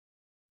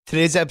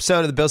Today's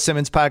episode of the Bill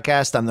Simmons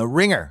Podcast on the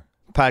Ringer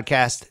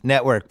Podcast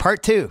Network.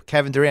 Part 2,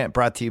 Kevin Durant,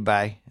 brought to you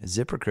by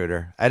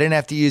ZipRecruiter. I didn't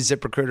have to use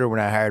ZipRecruiter when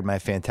I hired my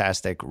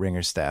fantastic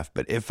Ringer staff,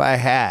 but if I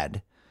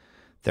had,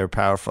 their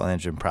powerful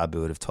engine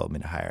probably would have told me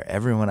to hire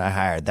everyone I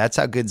hired. That's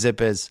how good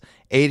Zip is.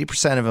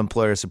 80% of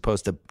employers who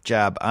post a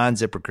job on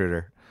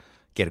ZipRecruiter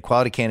get a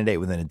quality candidate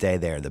within a day.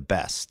 They are the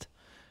best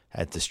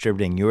at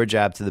distributing your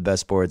job to the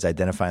best boards,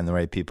 identifying the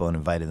right people, and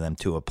inviting them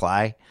to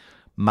apply.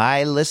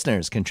 My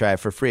listeners can try it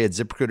for free at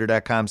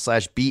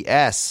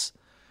ZipRecruiter.com/BS.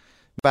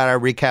 About our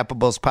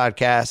Recapables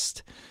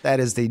podcast. That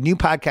is the new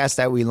podcast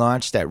that we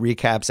launched that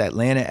recaps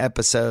Atlanta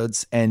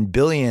episodes and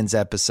Billions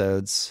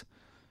episodes,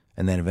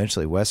 and then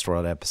eventually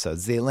Westworld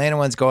episodes. The Atlanta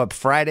ones go up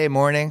Friday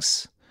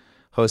mornings,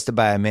 hosted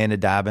by Amanda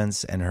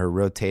Dobbins and her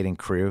rotating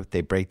crew.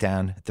 They break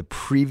down the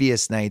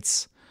previous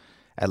night's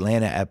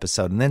Atlanta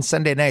episode. And then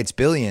Sunday nights,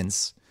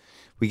 Billions,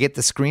 we get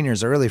the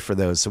screeners early for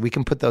those, so we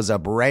can put those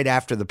up right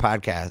after the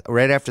podcast,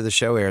 right after the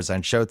show airs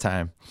on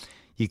Showtime.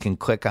 You can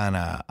click on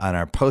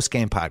our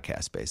post-game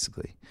podcast,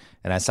 basically.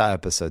 And I saw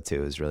episode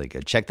 2. It was really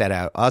good. Check that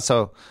out.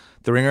 Also,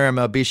 the Ringer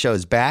MLB show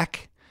is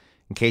back.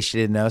 In case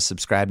you didn't know,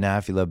 subscribe now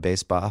if you love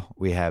baseball.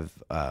 We have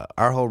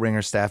our whole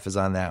Ringer staff is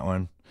on that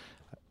one.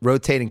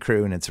 Rotating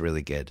crew, and it's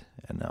really good.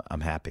 And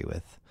I'm happy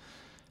with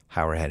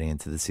how we're heading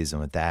into the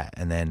season with that.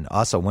 And then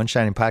also, One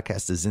Shining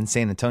Podcast is in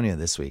San Antonio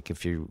this week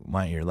if you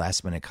want your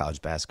last-minute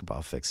college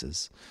basketball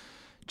fixes.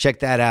 Check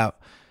that out.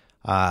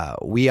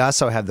 We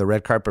also have the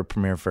red carpet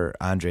premiere for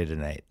Andre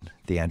tonight,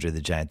 the Andre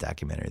the Giant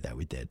documentary that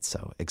we did.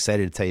 So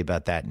excited to tell you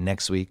about that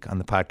next week on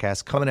the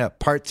podcast. Coming up,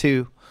 part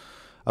 2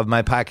 of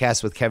my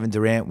podcast with Kevin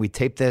Durant. We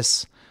taped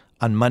this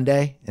on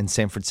Monday in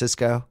San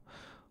Francisco,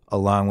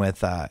 along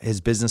with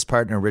his business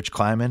partner, Rich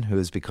Kleiman, who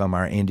has become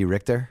our Andy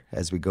Richter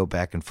as we go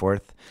back and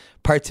forth.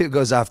 Part 2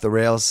 goes off the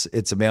rails.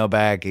 It's a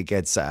mailbag. It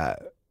gets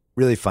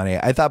really funny.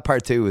 I thought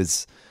part 2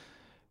 was,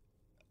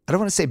 I don't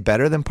want to say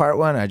better than part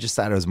 1. I just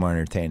thought it was more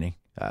entertaining.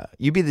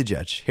 You be the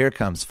judge. Here it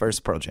comes.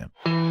 First Pearl Jam.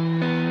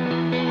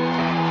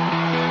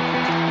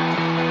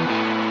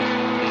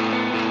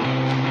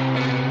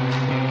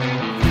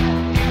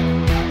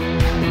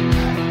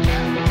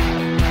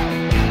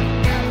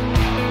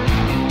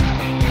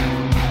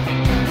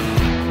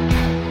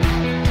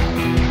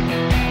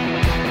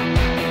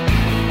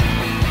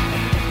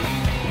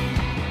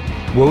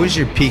 What was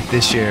your peak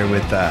this year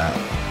with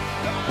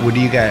what do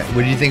you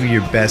think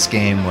your best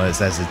game was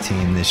as a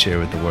team this year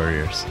with the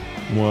Warriors?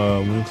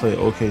 Well, we played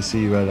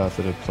OKC right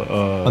after the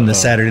on the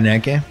Saturday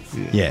night game.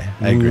 Yeah,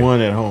 I agree. We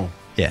won at home.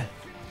 Yeah.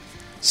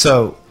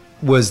 So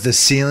was the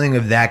ceiling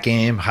of that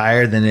game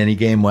higher than any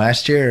game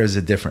last year, or is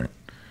it different?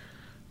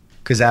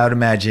 Because I would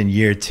imagine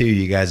year 2,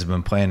 you guys have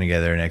been playing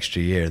together an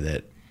extra year.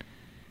 That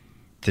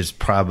there's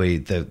probably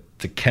the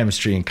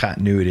chemistry and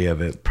continuity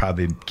of it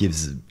probably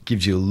gives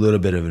you a little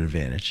bit of an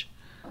advantage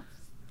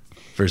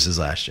versus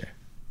last year.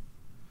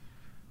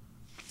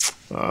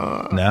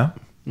 No.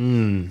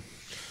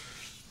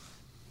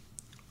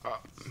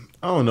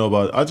 I don't know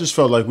about it. I just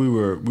felt like we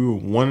were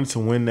wanting to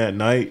win that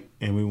night,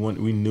 and we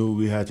knew what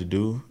we had to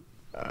do.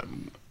 I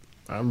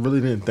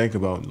really didn't think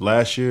about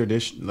last year.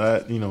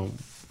 What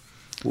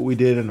we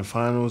did in the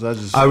finals.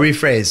 I'll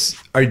rephrase.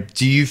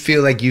 Do you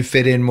feel like you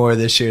fit in more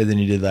this year than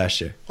you did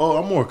last year? Oh,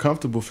 I'm more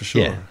comfortable for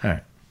sure. Yeah, all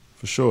right.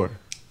 For sure.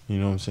 You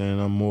know what I'm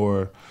saying? I'm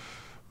more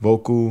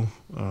vocal.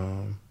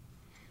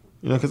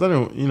 Because I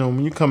don't.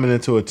 When you're coming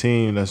into a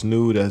team that's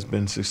new, that's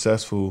been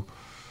successful,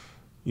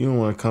 you don't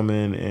want to come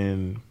in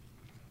and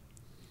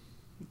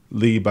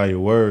lead by your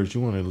words.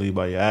 You want to lead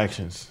by your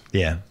actions.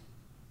 Yeah.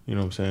 You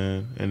know what I'm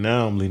saying? And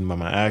now I'm leading by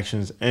my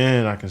actions,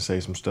 and I can say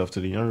some stuff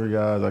to the younger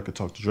guys. I could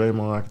talk to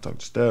Draymond. I could talk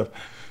to Steph,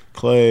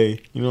 Clay.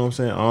 You know what I'm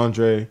saying?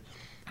 Andre.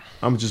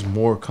 I'm just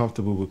more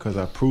comfortable because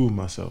I proved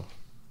myself.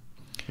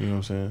 You know what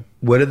I'm saying?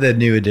 What do the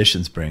new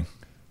additions bring?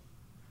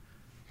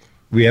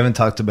 We haven't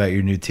talked about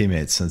your new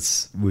teammates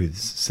since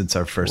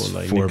our first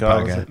 4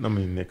 podcasts.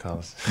 Nick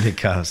Collison. Nick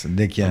Collison.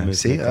 Nick Young.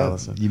 See,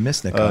 you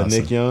missed Nick Collison.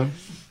 Nick Young.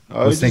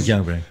 What's Nick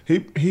Young bring?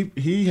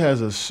 He has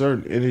a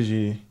certain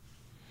energy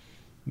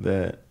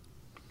that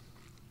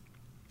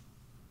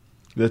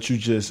you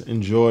just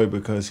enjoy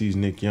because he's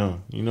Nick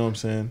Young. You know what I'm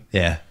saying?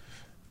 Yeah.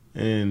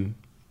 And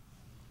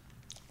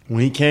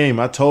when he came,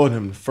 I told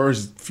him the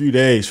first few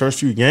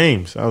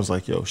games, I was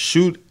like, yo,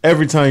 shoot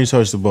every time you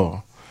touch the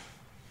ball.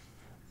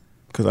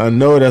 Because I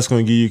know that's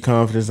going to give you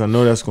confidence. I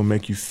know that's going to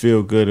make you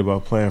feel good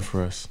about playing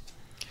for us.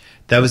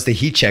 That was the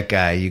heat check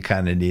guy you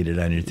kind of needed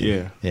on your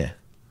team. Yeah.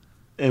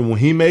 And when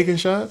he making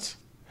shots,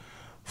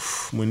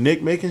 when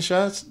Nick making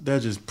shots,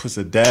 that just puts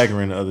a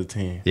dagger in the other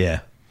team. Yeah.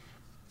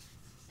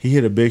 He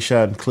hit a big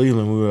shot in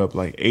Cleveland. We were up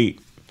like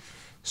 8.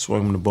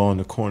 Swung him the ball in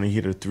the corner. He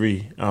hit a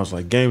 3. I was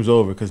like, game's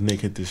over because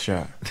Nick hit this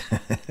shot.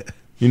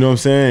 You know what I'm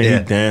saying? Yeah.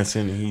 He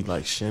dancing and he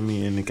like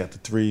shimmy and he got the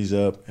 3s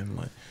up and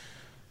like.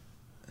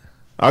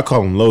 I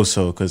call him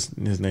Loso because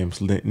his name's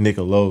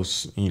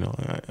Nicolos,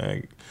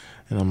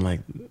 and I'm like,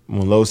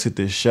 when Los hit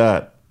this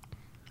shot,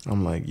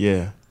 I'm like,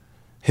 yeah,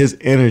 his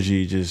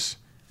energy just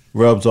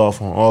rubs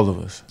off on all of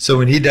us. So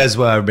when he does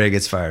well, everybody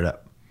gets fired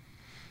up.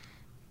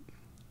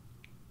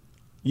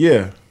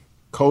 Yeah,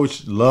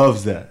 coach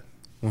loves that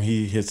when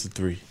he hits a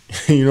three.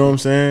 You know what I'm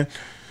saying?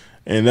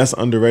 And that's an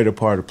underrated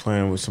part of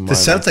playing with somebody.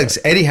 The Celtics,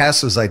 Eddie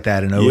House was like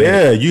that in 08.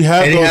 Yeah, you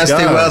have Eddie those House guys.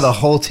 did well. The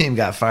whole team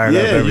got fired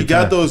up every you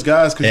got time. those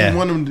guys because you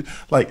want them to,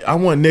 like, I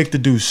want Nick to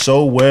do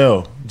so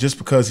well just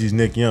because he's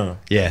Nick Young.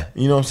 Yeah.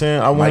 You know what I'm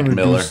saying? I want Mike him to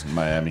Miller, do,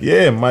 Miami.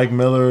 Yeah, Mike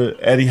Miller,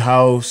 Eddie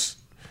House.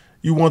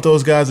 You want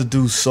those guys to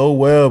do so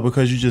well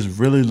because you just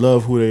really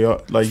love who they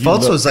are. Like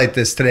Fultz was like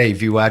this today.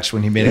 If you watch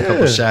when he made a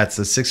couple shots,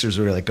 the Sixers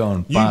were like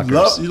going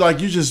bonkers.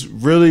 You just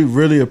really,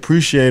 really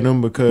appreciate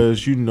them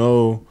because you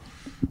know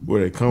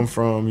where they come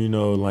from, you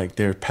know, like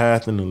their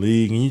path in the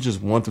league, and you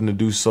just want them to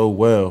do so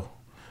well.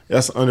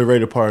 That's an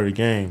underrated part of the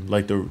game.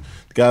 Like the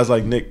guys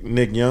like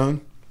Nick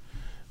Young,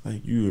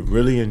 like you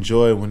really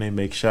enjoy when they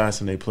make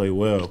shots and they play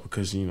well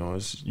because you know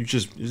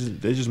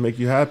they just make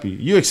you happy.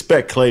 You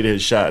expect Klay to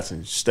hit shots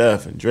and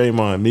Steph and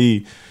Draymond,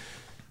 me,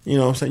 you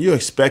know what I'm saying. You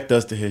expect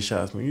us to hit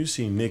shots. When you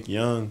see Nick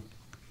Young,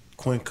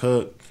 Quinn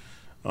Cook,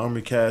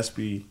 Omri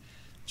Caspi,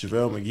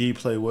 JaVale McGee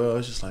play well,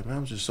 it's just like, man,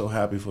 I'm just so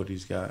happy for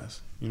these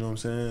guys. You know what I'm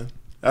saying?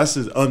 That's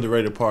the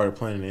underrated part of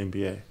playing in the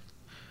NBA.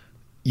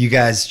 You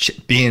guys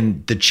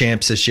being the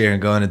champs this year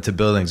and going into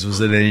buildings,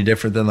 was it any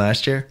different than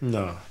last year?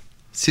 No.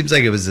 Seems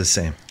like it was the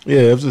same.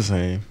 Yeah, it was the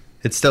same.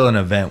 It's still an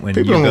event when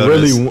People you don't go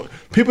really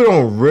people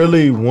don't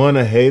really want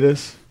to hate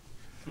us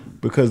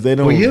because they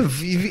don't. Well,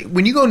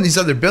 when you go in these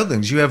other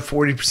buildings, you have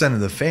 40% of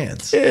the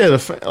fans. Yeah,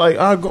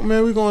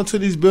 we going to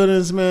these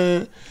buildings,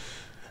 man.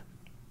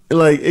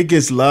 Like it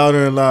gets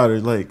louder and louder.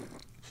 Like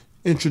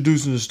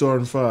introducing the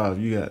starting five,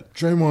 you got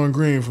Draymond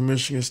Green from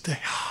Michigan State,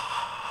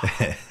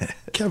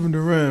 Kevin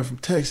Durant from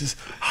Texas,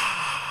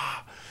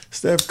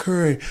 Steph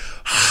Curry.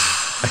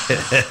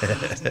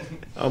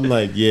 I'm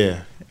like,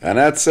 yeah. And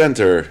at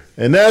center,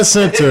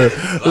 Zaza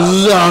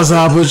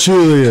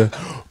Pachulia.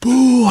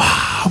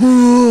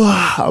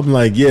 I'm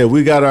like, yeah,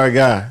 we got our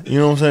guy. You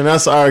know what I'm saying?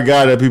 That's our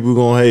guy that people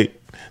gonna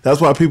hate. That's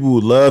why people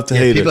would love to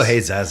hate us. People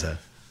hate Zaza.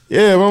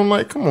 Yeah, but I'm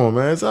like, come on,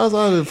 man.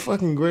 Zaza's the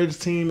fucking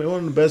greatest team, one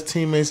of the best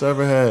teammates I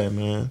ever had,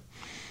 man.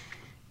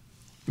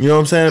 You know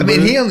what I'm saying? I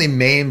mean, he only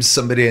maims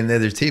somebody in the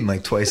other team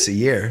like twice a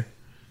year.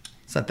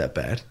 It's not that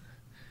bad.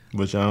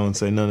 But y'all don't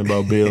say nothing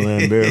about Bill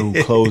Lambier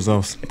who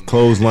clothesline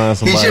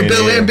somebody. He's your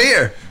Bill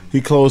Lambier.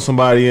 He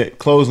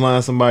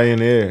clothesline somebody in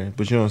the air,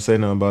 but you don't say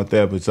nothing about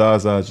that. But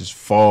Zaza just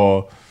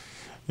fall,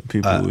 and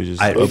people would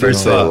just.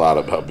 First say a lot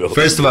about Bill.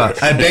 First of all,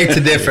 I beg to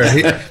differ.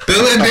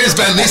 Bill Lambier's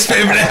my least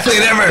favorite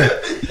athlete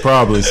ever.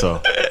 Probably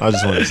so. I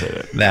just wanted to say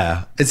that.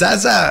 No, it's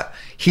Zaza.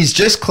 He's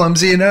just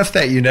clumsy enough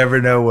that you never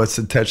know what's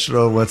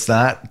intentional and what's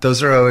not.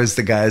 Those are always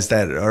the guys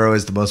that are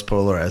always the most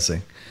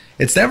polarizing.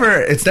 It's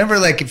never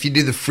like if you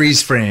do the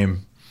freeze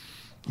frame,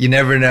 you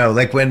never know.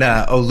 Like when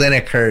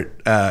Olynyk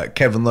hurt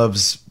Kevin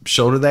Love's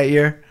shoulder that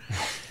year,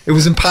 it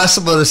was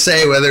impossible to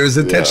say whether it was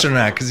intentional or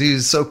not because he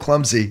was so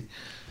clumsy.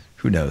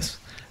 Who knows?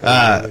 All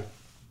right,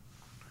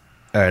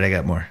 I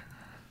got more.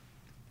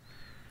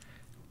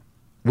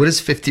 What is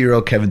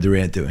 50-year-old Kevin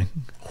Durant doing?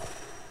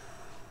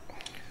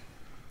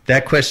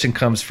 That question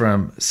comes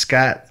from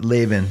Scott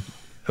Lavin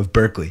of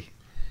Berkeley.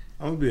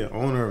 I'm going to be an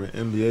owner of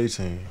an NBA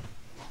team.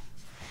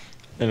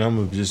 And I'm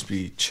going to just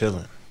be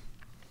chilling.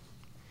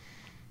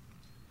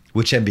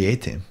 Which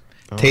NBA team?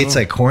 Tate's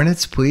like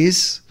Hornets,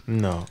 please?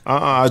 No.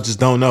 I just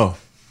don't know.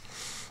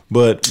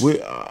 But I'm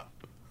going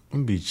to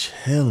be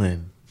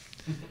chilling.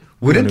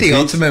 Wouldn't the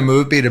ultimate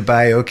move be to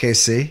buy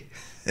OKC?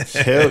 Let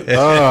me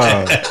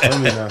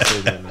not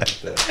say that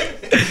like that.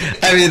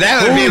 I mean,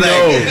 that would be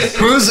like,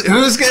 who's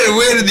going to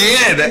win in the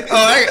end?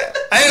 Oh,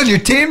 I own your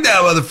team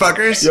now,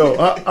 motherfuckers. Yo,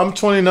 I'm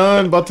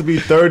 29, about to be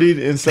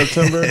 30 in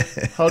September.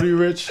 How old are you,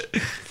 Rich?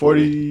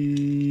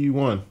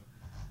 41.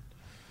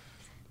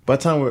 By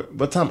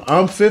the time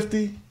I'm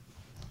 50,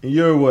 and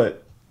you're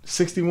what,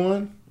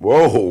 61?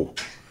 Whoa.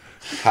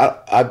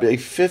 I'd be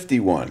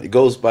 51. It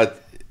goes by,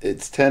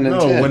 it's 10 and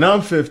 10. No, when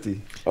I'm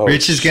 50. Oh,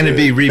 Rich is going to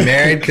be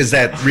remarried because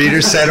that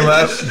reader set him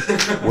up.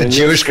 The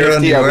Jewish girl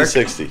in New York.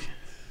 60.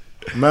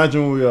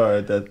 Imagine where we are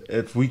at that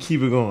if we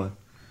keep it going.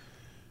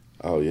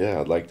 Oh yeah,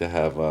 I'd like to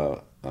have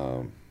our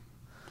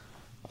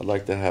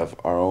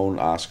own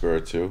Oscar or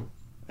two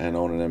and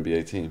own an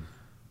NBA team.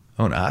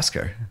 Own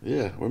Oscar.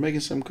 Yeah, we're making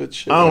some good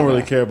shit. I don't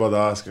really care about the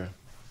Oscar.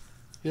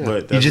 Yeah.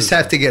 But You just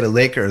have to get a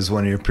Laker as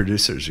one of your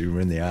producers. You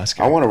win the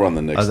Oscar. I want to run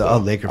the Knicks.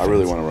 Laker I really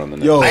fans. want to run the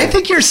Knicks. Yo. I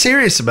think you're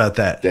serious about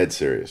that. Dead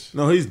serious.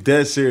 No, he's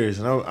dead serious,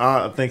 and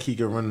I think he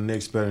can run the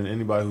Knicks better than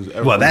anybody who's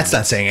ever. Well, that's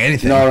not saying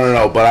anything.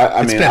 No. But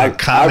I mean, I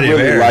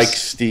really errors. like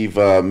Steve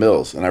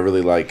Mills, and I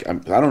really like. I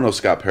don't know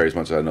Scott Perry as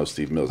much as I know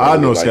Steve Mills. I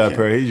really know like Scott him.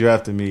 Perry. He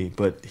drafted me,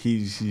 but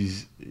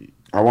he's.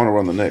 I want to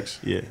run the Knicks.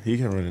 Yeah, he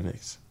can run the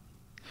Knicks.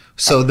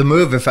 So the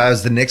move, if I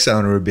was the Knicks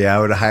owner, would be I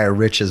would hire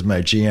Rich as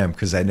my GM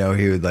because I know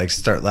he would like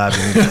start lobbing.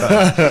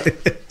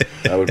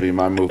 That would be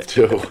my move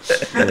too.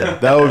 Yeah,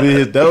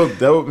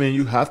 that would mean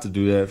you have to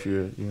do that if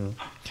you're,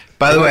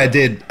 By the way, I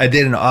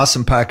did an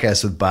awesome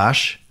podcast with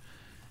Bosch,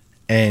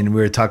 and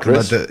we were talking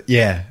Chris? about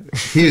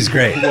he was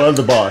great. Well,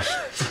 the Bosch.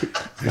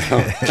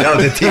 No,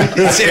 the team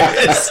is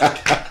serious.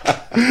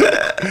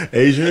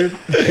 Adrian.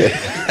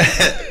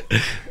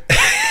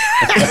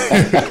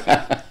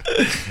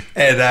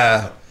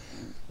 And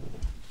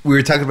we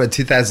were talking about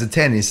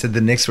 2010. He said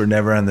the Knicks were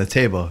never on the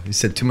table. He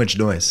said too much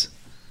noise.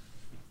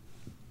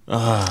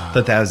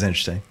 Thought that was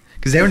interesting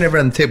because they were never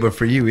on the table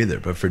for you either,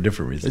 but for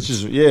different reasons.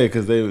 It's just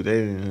because they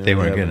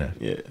weren't gonna.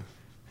 Yeah.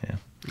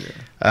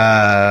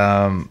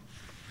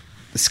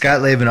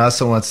 Scott Lavin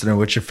also wants to know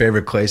what's your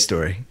favorite Clay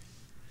story.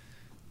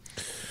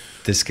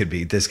 This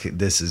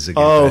is a good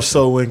question.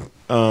 So when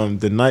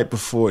the night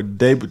before,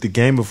 the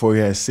game before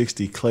he had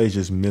 60, Clay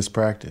just missed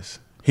practice.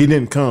 He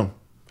didn't come.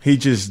 He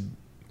just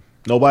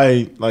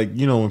nobody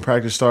when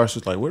practice starts,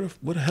 it's like where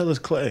the hell is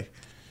Clay?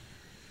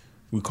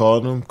 We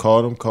called him.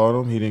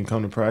 He didn't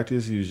come to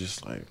practice. He was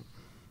just like,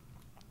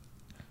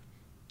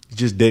 he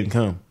just didn't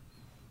come.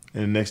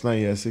 And the next night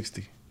he had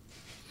 60.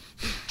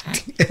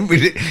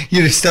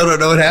 You still don't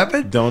know what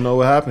happened? Don't know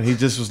what happened. He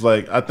just was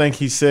like, I think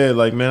he said,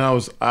 like, man, I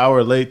was an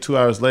hour late, 2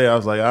 hours late. I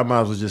was like, I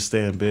might as well just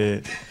stay in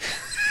bed.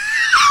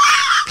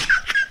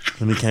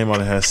 When he came out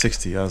and had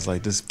 60, I was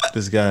like, this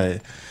guy,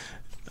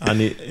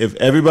 if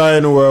everybody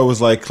in the world was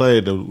like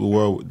Clay, the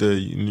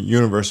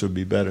universe would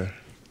be better.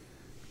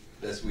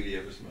 Best weed he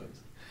ever smoked.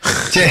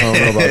 I don't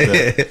know about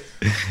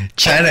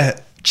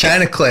that.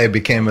 China Clay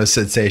became a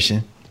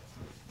sensation.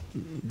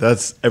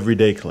 That's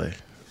everyday Clay.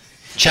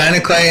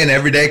 China Clay and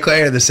everyday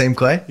Clay are the same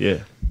Clay? Yeah.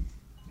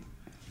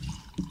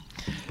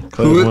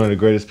 Clay's one of the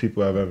greatest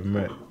people I've ever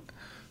met.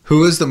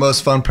 Who was the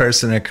most fun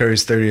person at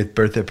Curry's 30th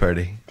birthday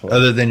party, Clay.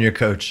 other than your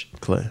coach?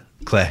 Clay.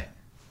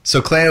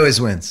 So Clay always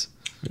wins.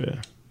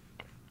 Yeah.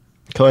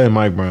 Clay and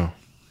Mike Brown.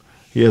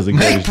 He has the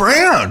Mike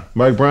Brown.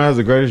 Mike Brown has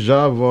the greatest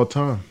job of all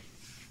time.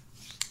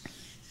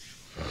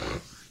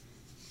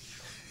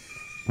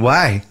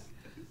 Why?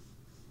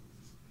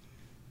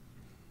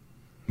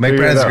 Mike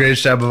Brown has the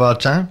greatest job of all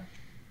time?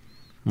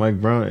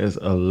 Mike Brown is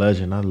a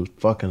legend. I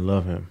fucking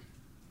love him.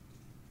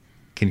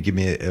 Can you give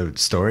me a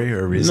story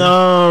or a reason? No,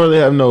 I don't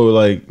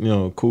really have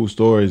no cool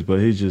stories,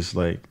 but he's just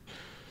like,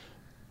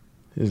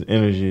 his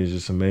energy is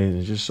just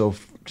amazing. Just so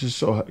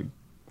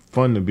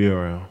fun to be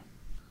around.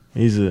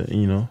 He's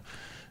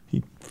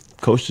he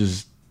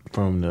coaches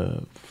from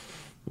the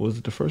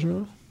first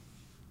round?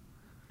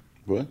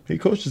 What? He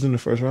coaches in the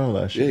first round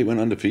last year. Yeah, he went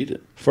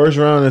undefeated. First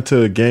round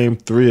into game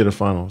 3 of the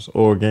finals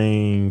or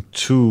game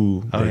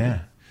 2. Oh, yeah.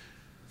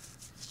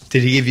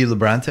 Did he give you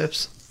LeBron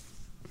tips?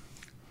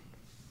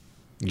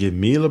 Give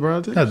me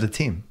LeBron tips? No, the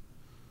team.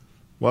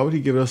 Why would he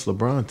give us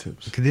LeBron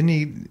tips? Didn't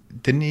he?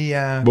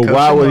 But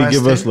why would he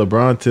give us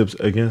LeBron tips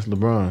against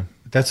LeBron?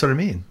 That's what I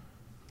mean.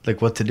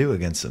 Like what to do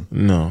against him.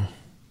 No.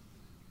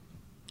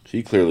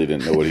 He clearly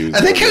didn't know what he was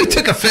I think doing. he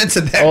took offense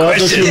at that I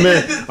question.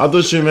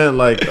 thought you meant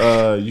like,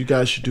 you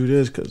guys should do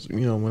this because,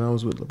 when I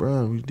was with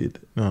LeBron, we did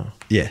that. No.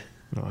 Yeah.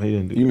 No, he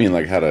didn't do You that. mean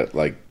like how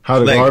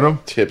to guard him?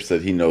 tips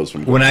that he knows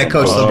from When I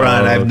coached LeBron,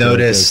 I've okay,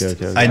 noticed.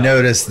 okay. I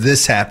noticed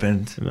this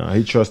happened. No,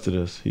 he trusted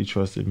us. He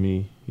trusted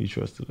me. He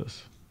trusted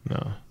us.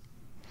 No.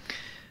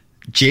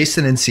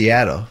 Jason in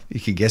Seattle. You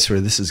can guess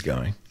where this is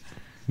going.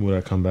 Would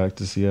I come back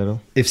to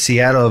Seattle? If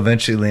Seattle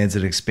eventually lands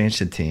an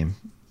expansion team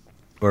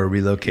or a He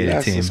relocated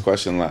asked team, this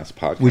question last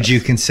podcast. would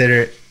you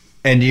consider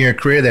ending your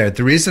career there?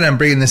 The reason I'm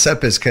bringing this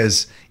up is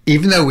because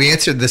even though we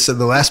answered this in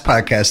the last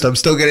podcast, I'm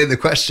still getting the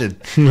question.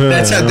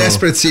 That's how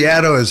desperate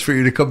Seattle is for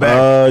you to come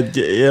back.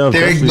 Yeah,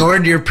 they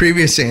ignored your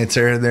previous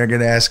answer, and they're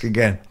going to ask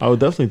again. I would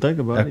definitely think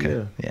about it.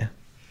 Okay, yeah.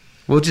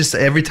 We'll just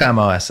every time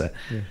I'll ask that.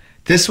 Yeah.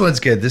 This one's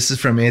good. This is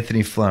from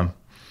Anthony Flum.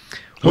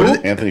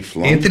 Anthony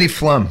Flum? Anthony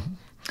Flum.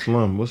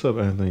 Flum. What's up,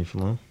 Anthony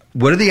Flum?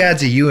 What are the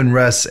odds of you and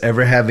Russ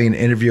ever having an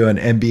interview on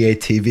NBA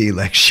TV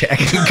like Shaq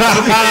and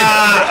Kobe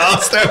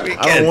All-Star Weekend?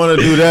 I don't want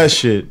to do that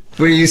shit.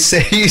 Where you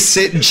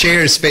sit in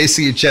chairs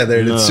facing each other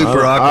and it's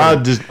super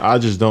awkward. I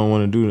just don't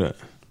want to do that.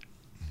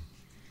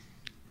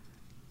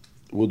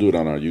 We'll do it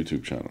on our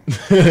YouTube channel.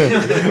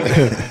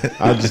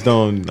 I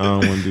don't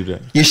want to do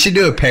that. You should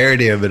do a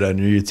parody of it on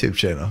your YouTube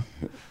channel.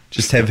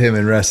 Just have him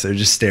and Russ. They're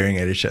just staring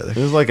at each other. It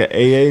was like an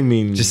AA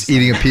meeting. Just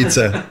eating a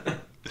pizza.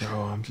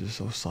 Oh, I'm just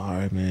so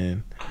sorry,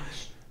 man.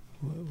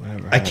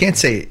 Whatever. I can't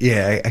say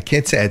I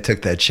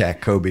took that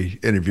Shaq Kobe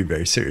interview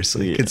very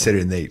seriously,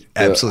 considering they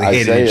absolutely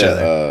hated each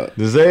other.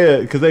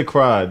 Isaiah, because they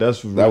cried.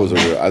 That was a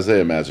real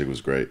Isaiah Magic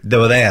was great.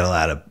 Though they had a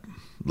lot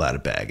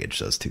of baggage.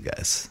 Those two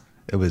guys.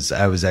 I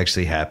was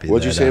actually happy.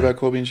 What'd you say about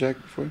Kobe and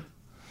Shaq before?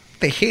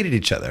 They hated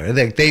each other.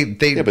 They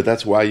yeah, but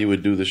that's why you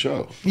would do the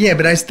show. Yeah,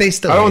 but they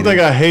still. I don't think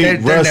I hate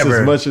they're Russ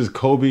never, as much as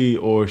Kobe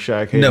or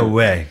Shaq hated. No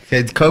way.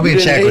 Kobe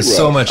and Shaq was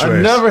so much worse.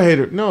 I never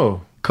hated.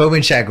 No. Kobe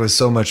and Shaq was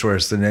so much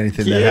worse than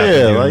anything that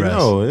happened to Russ.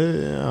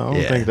 I don't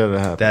think that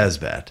happened. That was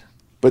bad.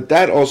 But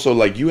that also,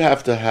 like, you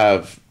have to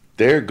have.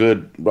 They're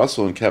good.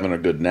 Russell and Kevin are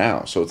good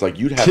now, so it's like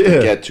you'd have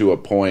to get to a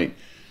point.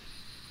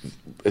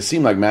 It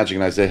seemed like Magic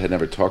and Isaiah had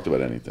never talked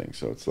about anything,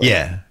 so it's like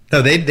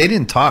no, they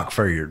didn't talk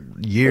for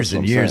years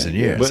and years and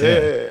years.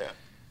 But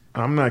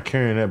I'm not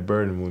carrying that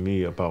burden with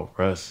me about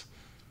Russ.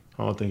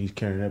 I don't think he's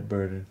carrying that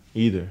burden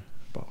either.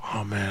 About,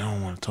 oh man, I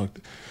don't want to talk.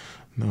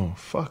 No,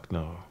 fuck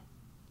no.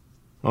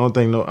 I don't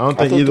think I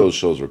thought either. those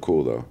shows were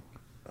cool though.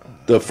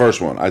 The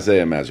first one,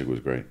 Isaiah and Magic, was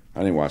great. I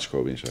didn't watch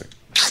Kobe and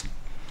Shaq.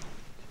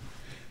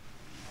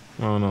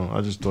 I don't know.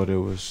 I just thought it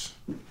was.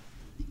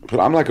 But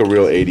I'm like a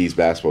real '80s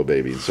basketball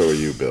baby, and so are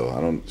you,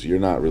 Bill. You're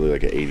not really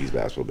like an '80s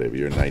basketball baby.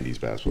 You're a '90s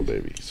basketball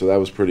baby. So that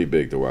was pretty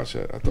big to watch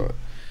that. I thought.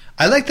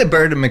 I like the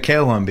Bird and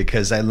McHale one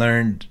because I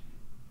learned,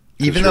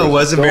 even though it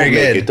wasn't very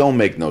good. Don't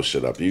make no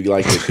shit up. You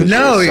like it because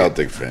No, you're a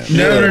Celtic fan.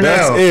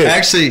 No. it.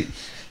 Actually,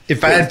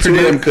 if I had Two of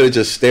them Purdue, could have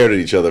just stared at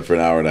each other for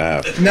an hour and a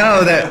half.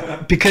 no,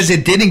 that because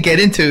it didn't get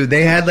into.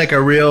 They had like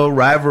a real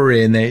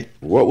rivalry, and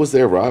What was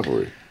their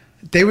rivalry?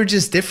 they were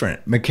just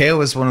different. McHale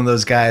was one of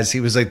those guys. He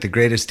was like the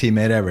greatest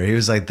teammate ever. He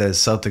was like the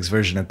Celtics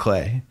version of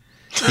Clay.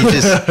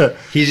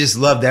 He just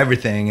loved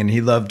everything, and he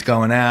loved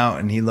going out,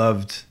 and he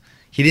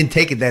didn't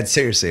take it that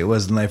seriously. It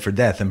wasn't life or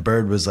death. And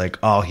Bird was like,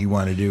 all he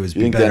wanted to do was You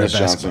be think better Dennis at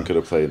Johnson basketball. could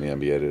have played in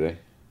the NBA today?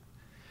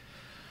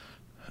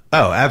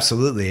 Oh,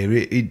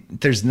 absolutely.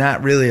 There's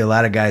not really a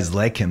lot of guys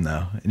like him,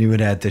 though. And he would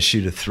have to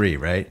shoot a three,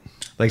 right?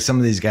 Like some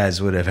of these guys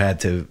would have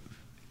had to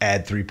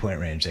add 3-point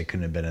range. They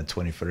couldn't have been a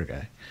 20-footer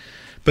guy.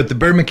 But the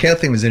Bird McHale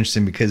thing was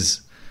interesting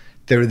because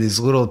there were these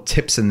little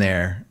tips in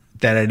there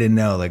that I didn't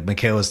know. Like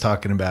McHale was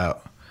talking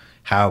about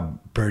how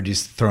Bird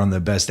used to throw in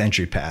the best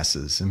entry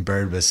passes. And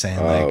Bird was saying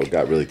It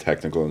got really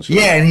technical and shit.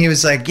 yeah, and he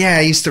was like, yeah,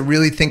 I used to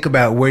really think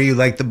about where you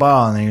like the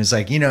ball. And he was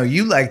like, you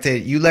like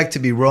to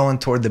be rolling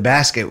toward the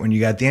basket when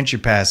you got the entry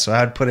pass. So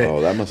I'd put it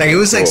Oh, that must like be it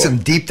was like cool. some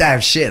deep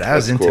dive shit. I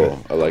was That's into cool.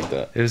 it. I like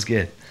that. It was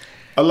good.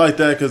 I like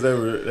that because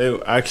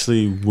they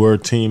actually were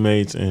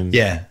teammates and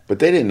Yeah. But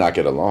they did not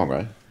get along,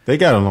 right? they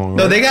got along.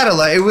 No, right? they got a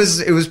lot. It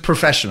was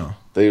professional.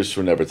 They just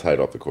were never tight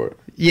off the court.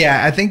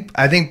 Yeah, I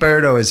think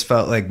Bird always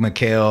felt like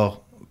McHale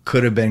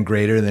could have been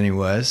greater than he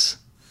was.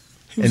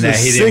 He was and a that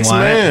he didn't sixth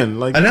want man. it.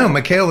 Like, I know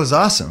McHale was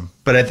awesome,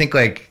 but I think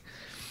like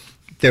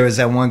there was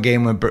that one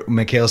game when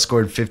McHale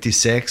scored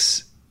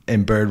 56,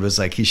 and Bird was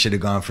like he should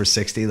have gone for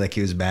 60, like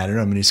he was mad at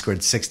him, and he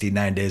scored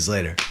 69 days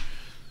later.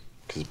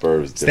 Because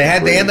Bird was So they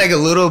had like a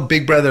little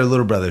big brother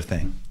little brother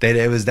thing.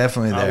 It was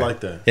definitely there. I like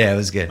that. Yeah, it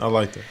was good. I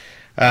like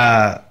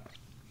that.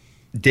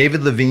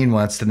 David Levine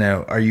wants to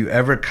know: are you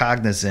ever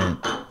cognizant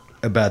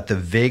about the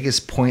Vegas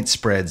point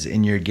spreads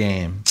in your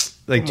game?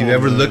 Like, do you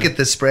ever look at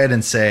the spread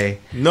and say,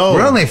 No.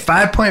 we're only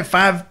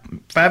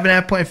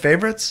 5.5 point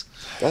favorites?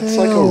 That's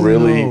like a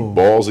really no.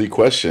 ballsy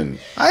question,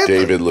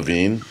 David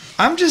Levine.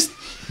 I'm just,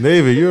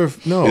 David,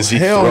 no. Is he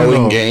hell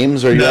throwing no.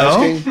 games? Are you No.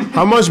 asking?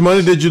 How much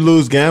money did you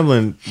lose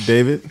gambling,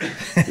 David?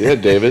 Yeah,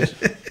 David.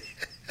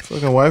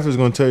 Fucking wife is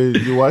going to tell you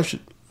your wife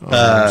should. Oh,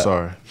 I'm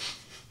sorry.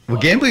 well,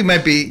 gambling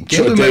might be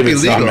So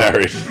David's legal. not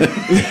married.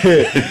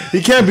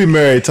 He can't be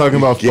married talking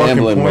about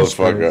Gambling, fucking points.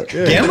 motherfucker.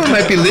 Yeah. Gambling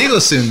might be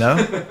legal soon,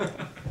 though.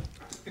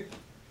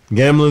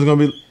 Gambling's going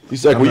to be.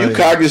 He's like, were you not-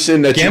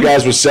 cognizant that you Gamble-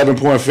 guys were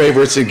 7-point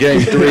favorites in game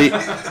 3?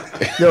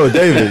 Yo,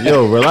 David,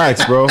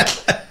 relax, bro.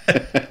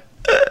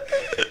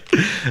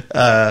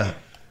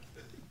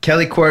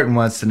 Kelly Quarton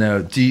wants to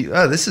know: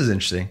 this is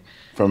interesting.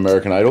 From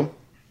American Idol?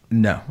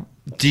 No.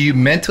 Do you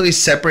mentally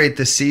separate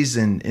the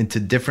season into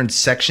different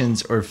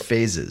sections or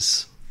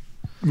phases?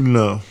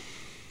 No.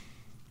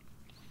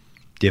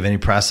 Do you have any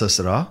process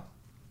at all?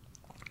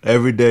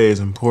 Every day is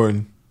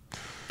important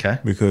Okay.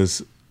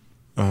 because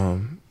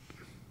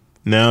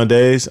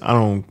nowadays I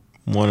don't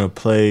want to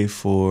play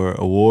for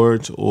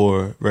awards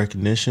or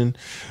recognition.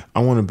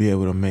 I want to be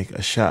able to make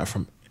a shot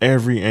from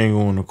every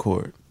angle on the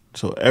court.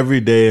 So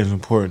every day is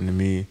important to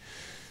me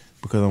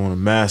because I want to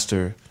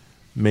master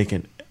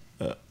making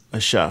a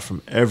shot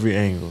from every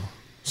angle.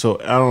 So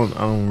I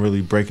don't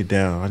really break it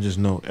down. I just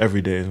know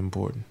every day is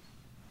important.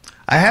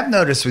 I have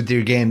noticed with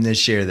your game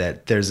this year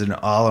that there's an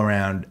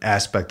all-around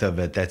aspect of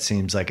it that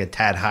seems like a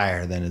tad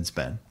higher than it's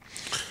been.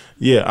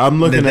 Yeah, I'm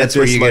looking at That's this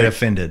where you like get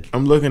offended.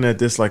 I'm looking at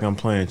this like I'm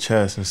playing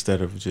chess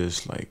instead of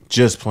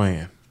just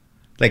playing.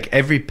 Like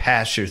every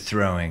pass you're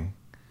throwing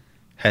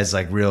has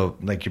like real,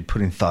 like you're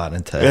putting thought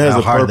into It has how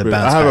a hard purpose. the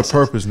bounce I have pass a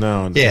purpose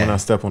now Yeah. when I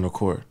step on the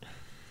court.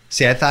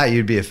 See, I thought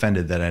you'd be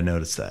offended that I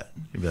noticed that.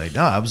 You'd be like,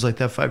 no, I was like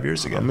that 5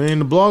 years ago. I mean,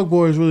 the blog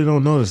boys really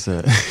don't notice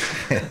that.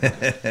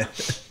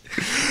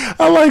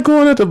 I like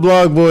going at the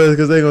blog boys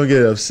because they're going to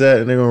get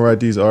upset and they're going to write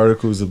these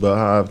articles about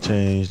how I've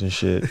changed and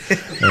shit.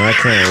 And I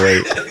can't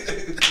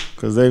wait.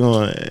 Because they're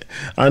going to...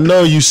 I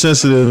know you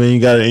sensitive and you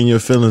got it in your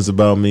feelings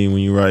about me when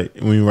you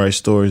write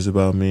stories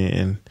about me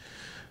and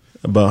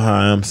about how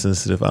I'm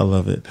sensitive. I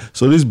love it.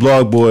 So these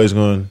blog boys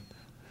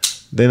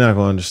they're not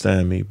going to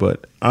understand me,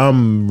 but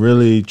I'm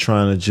really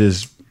trying to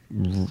just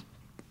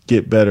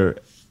get better.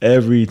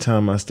 Every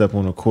time I step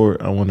on the court,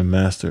 I want to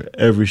master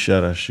every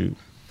shot I shoot.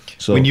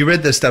 So When you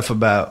read the stuff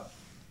about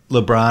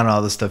LeBron,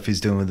 all the stuff he's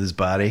doing with his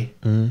body,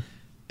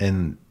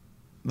 and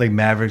like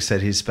Maverick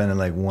said he's spending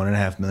like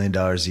 $1.5 million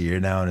a year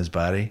now on his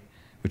body,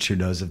 which who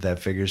knows if that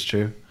figure's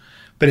true.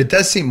 But it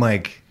does seem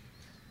like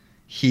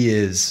he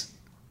is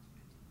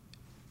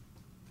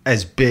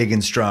as big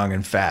and strong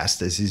and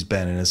fast as he's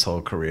been in his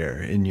whole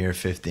career in year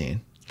 15.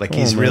 Like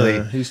he's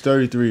really, he's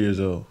 33 years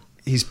old.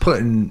 he's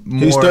putting more.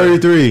 He's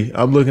 33.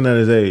 I'm looking at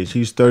his age.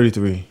 He's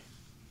 33.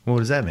 What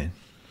does that mean?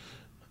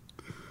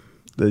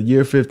 the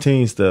year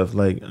 15 stuff.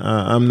 Like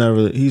I'm not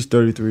really. He's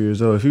 33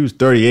 years old. If he was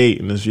 38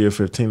 in this year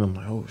 15, I'm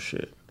like, oh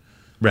shit.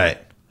 Right.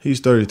 He's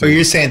 33. Oh,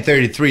 you're saying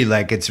 33?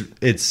 Like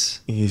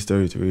it's. He's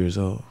 33 years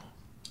old,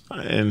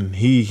 and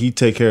he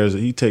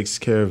takes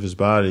care of his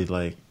body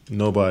like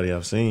nobody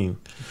I've seen.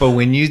 But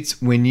when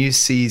you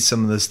see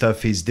some of the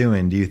stuff he's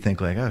doing, do you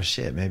think like, oh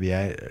shit, maybe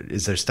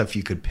is there stuff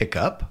you could pick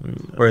up,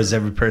 or is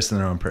every person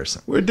their own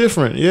person? We're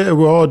different. Yeah,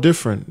 we're all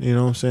different. You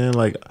know what I'm saying?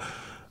 Like,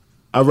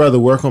 I'd rather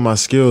work on my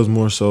skills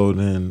more so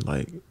than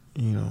like,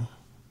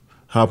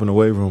 hop in the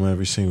weight room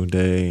every single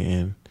day.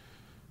 And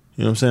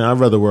you know what I'm saying? I'd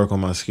rather work on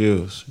my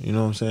skills. You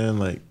know what I'm saying?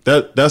 Like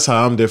that's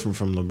how I'm different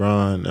from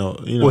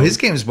LeBron. Well, his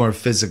game's more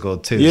physical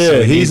too. Yeah,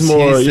 so he's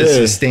more. He's yeah,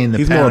 sustain the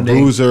he's pounding.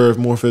 more bruiser,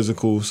 more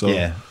physical. So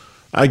yeah.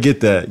 I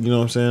get that. You know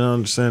what I'm saying? I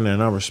understand that,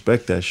 and I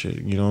respect that shit.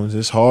 You know,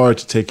 it's hard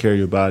to take care of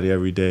your body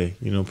every day.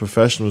 You know,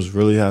 professionals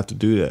really have to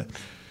do that.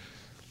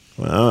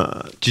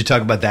 Well, did you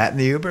talk about that in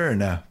the Uber or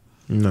no?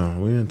 No,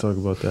 we didn't talk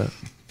about that.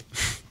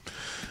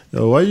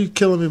 Yo, why are you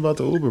killing me about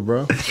the Uber,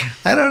 bro?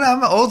 I don't know.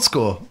 I'm old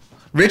school.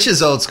 Rich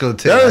is old school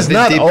too. That is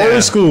not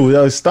old school.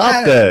 Yo,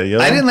 stop that, yo.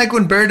 I didn't like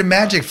when Bird and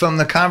Magic filmed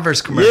the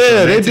Converse commercial.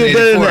 Yeah, they did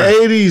that in the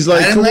 80s.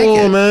 Like, come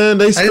on, man.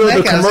 They spilled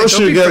the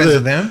commercial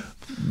together.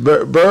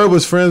 Bird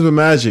was friends with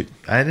Magic.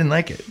 I didn't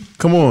like it.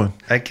 Come on.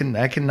 I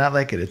cannot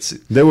like it.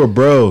 They were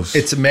bros.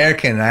 It's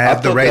American. I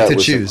have the right to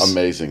choose.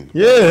 Amazing.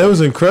 Yeah, it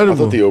was incredible. I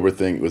thought the Uber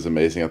thing was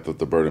amazing. I thought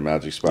the Bird and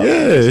Magic spot. Yeah,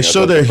 it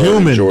showed they're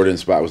human. Jordan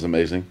spot was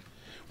amazing.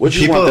 What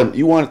you want them?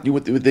 You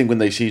would think when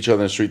they see each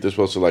other in the street, they're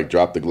supposed to like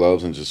drop the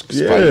gloves and just fight.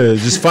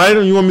 Just fight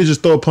them. You want me to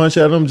just throw a punch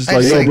at them? Just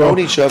like, yo, bro,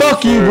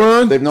 fuck you,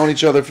 bro. They've known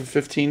each other for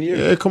 15 years.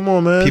 Yeah, come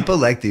on, man. People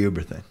like the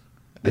Uber thing.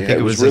 I think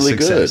it was really a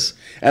success. good.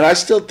 And I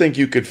still think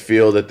you could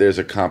feel that there's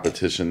a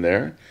competition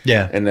there.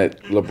 Yeah. And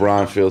that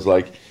LeBron feels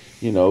like,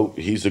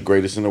 he's the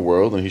greatest in the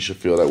world and he should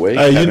feel that way.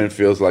 Kevin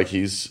feels like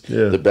he's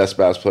the best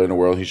basketball player in the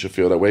world. He should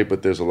feel that way.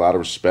 But there's a lot of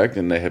respect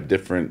and they have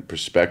different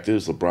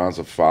perspectives. LeBron's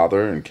a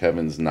father and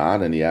Kevin's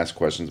not. And he asked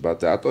questions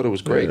about that. I thought it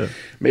was great. Yeah.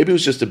 Maybe it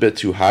was just a bit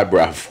too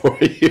highbrow for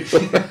you.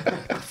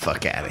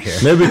 Fuck out of here.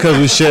 Maybe because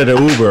we shared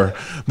an Uber.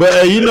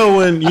 But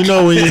when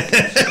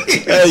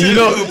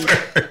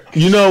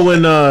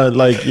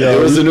it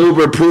was an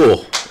Uber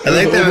pool. I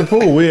like that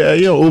pool. We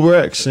Uber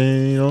X,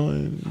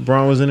 and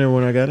Braun was in there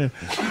when I got in.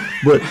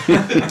 But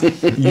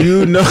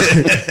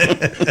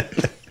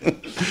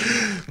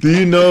do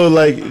you know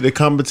like the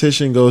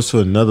competition goes to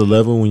another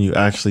level when you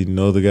actually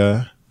know the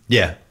guy?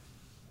 Yeah.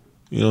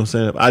 You know what I'm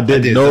saying? If I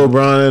didn't know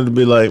Braun, it'd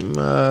be like,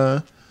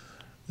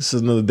 this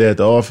is another day at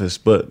the office.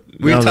 But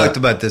we talked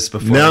about this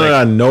before. Now that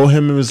I know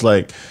him, it was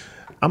like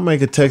I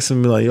make a text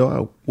and be like, yo, I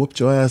whooped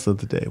your ass the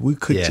other day. We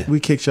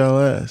kicked y'all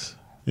ass.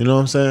 You know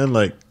what I'm saying?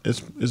 Like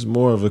it's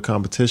more of a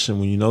competition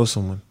when you know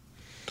someone.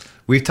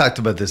 We've talked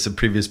about this in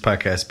previous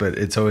podcasts, but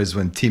it's always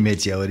when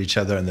teammates yell at each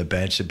other on the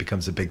bench, it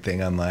becomes a big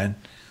thing online.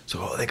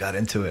 So, they got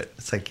into it.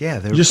 It's like,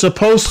 you're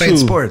supposed playing to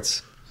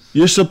sports.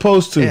 You're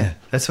supposed to. Yeah,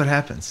 that's what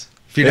happens.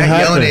 If you're not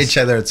yelling at each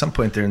other at some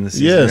point during the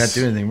season, you're not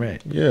doing anything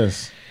right.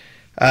 Yes.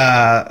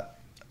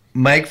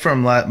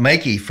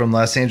 Mikey from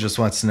Los Angeles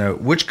wants to know,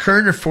 which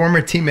current or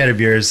former teammate of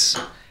yours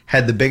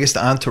had the biggest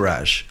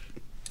entourage?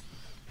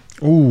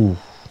 Ooh.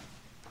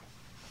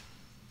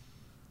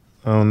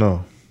 I don't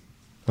know.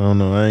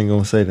 I ain't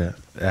going to say that.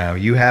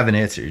 You have an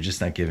answer. You're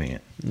just not giving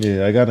it.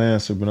 Yeah, I got an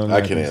answer, but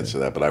I can answer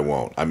that, but I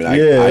won't. I mean, I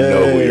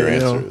know who your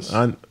answer is.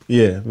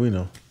 We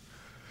know.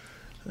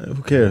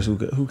 Who cares? Who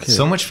cares?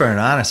 So much for an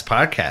honest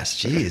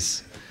podcast.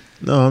 Jeez.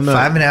 No, I'm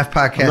not. 5.5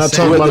 podcasts. I'm not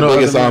talking about the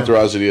biggest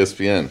entourage at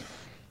ESPN.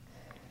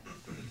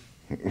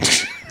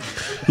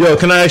 Yo,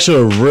 can I ask you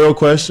a real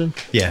question?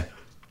 Yeah.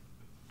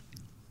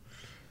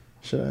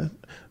 Should I?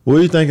 What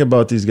do you think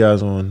about these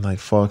guys on like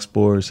Fox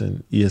Sports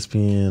and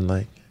ESPN,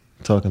 like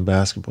talking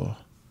basketball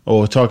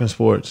or talking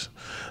sports,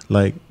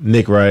 like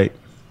Nick Wright?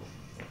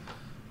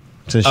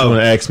 Since you want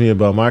to ask me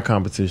about my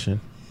competition,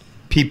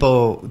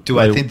 people,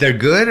 I think they're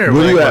good or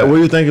what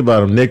do you think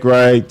about them? Nick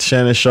Wright,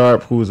 Shannon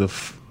Sharp, who's a.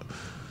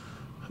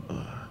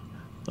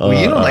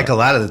 You don't like a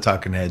lot of the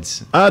talking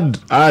heads.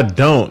 I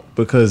don't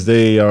because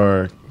they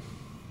are.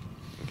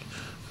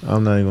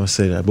 I'm not even gonna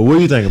say that, but what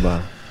do you think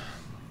about them?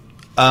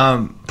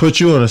 Put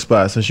you on the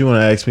spot since you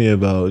want to ask me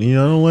about. I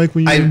don't like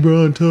when you and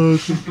Braun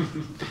talk.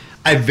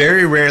 I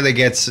very rarely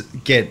get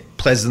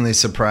pleasantly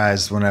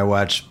surprised when I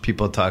watch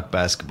people talk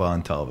basketball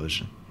on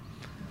television.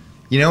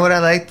 You know what I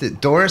liked?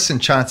 Doris and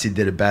Chauncey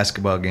did a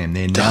basketball game.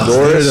 They announced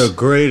Doris is the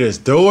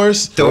greatest.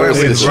 Doris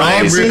with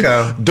Ryan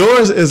Rucco.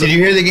 Doris is. Did you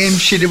hear the game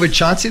she did with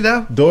Chauncey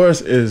though?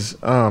 Doris is.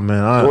 Oh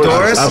man,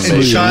 Doris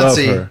and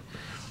Chauncey. Love her.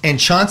 And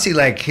Chauncey,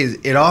 like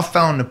it all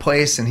fell into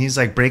place, and he's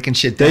like breaking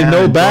shit down. They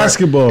know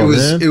basketball.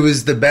 It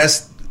was the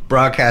best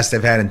broadcast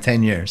I've had in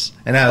 10 years.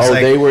 And I was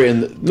like, they were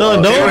in the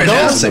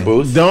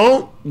booth.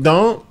 Don't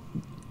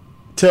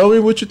tell me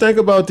what you think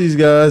about these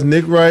guys.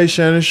 Nick Wright,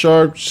 Shannon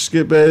Sharp,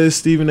 Skip Bayless,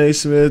 Stephen A.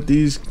 Smith.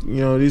 These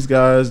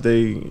guys.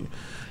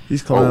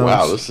 These clowns. Oh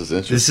wow, this is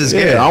interesting. This is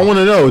good. I want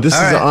to know. This is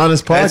an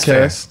honest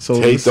podcast.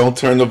 So Tate, don't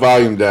turn the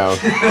volume down.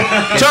 Turn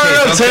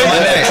it up,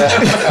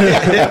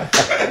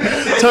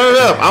 Tate. Turn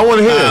it up. I want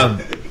to hear.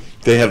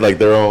 They have like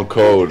their own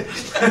code.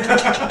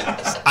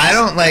 I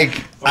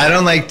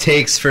don't like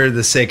takes for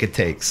the sake of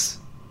takes.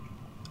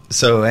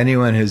 So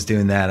anyone who's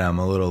doing that, I'm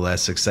a little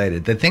less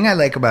excited. The thing I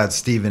like about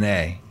Stephen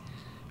A.,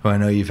 who I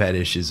know you've had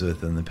issues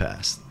with in the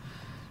past.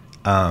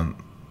 I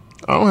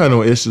don't have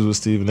no issues with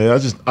Stephen A.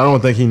 I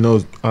don't think he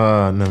knows.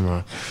 Never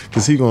mind,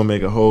 because he gonna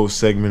make a whole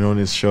segment on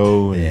his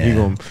show, and he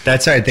gonna.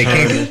 That's right. They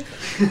can't.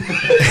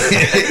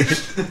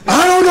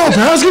 I don't know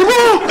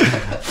basketball.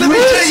 Let me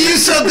tell you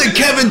something,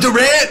 Kevin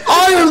Durant.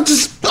 I am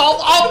just.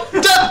 God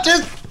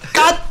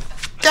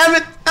damn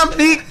it!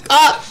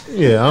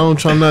 Yeah,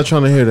 I'm not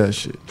trying to hear that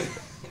shit.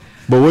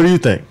 But what do you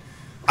think?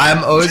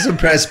 I'm always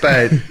impressed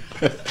by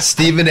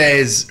Stephen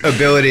A.'s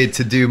ability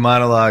to do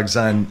monologues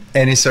on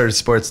any sort of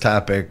sports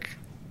topic.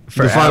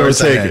 The final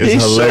take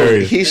is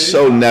hilarious. He's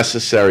so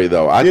necessary,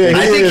 though. I think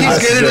he's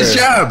good at his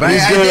job. I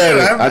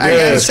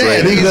gotta say,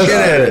 I think he's good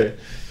at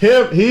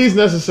it. He's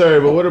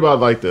necessary, but what about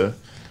like the...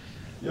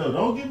 Yo,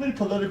 don't give me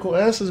political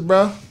answers,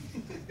 bro.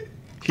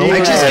 I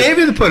just gave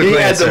you the political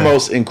answer. He had the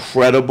most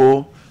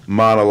incredible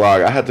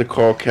monologue. I had to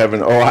call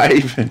Kevin. I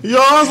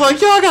was like,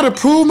 I gotta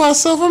prove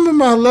myself. I'm in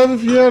my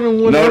 11th year and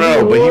won.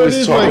 No, but he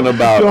was talking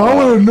about. I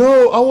want to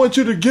know. I want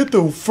you to get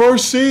the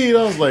first seed.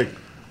 I was like,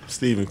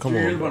 Steven, come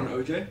on. You heard about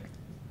OJ?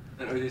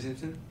 And OJ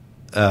Simpson?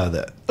 My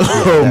God.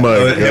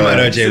 Him on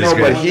OJ was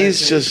great. But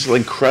he's just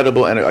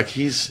incredible, and like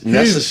he's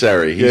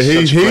necessary.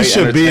 He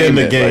should be in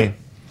the game. Like,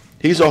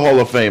 he's a Hall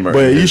of Famer.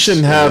 But you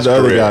shouldn't have the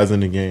other guys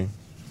in the game.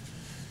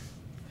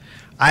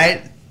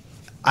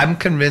 I'm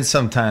convinced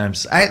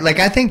sometimes.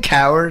 I think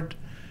Coward,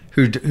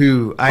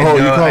 who I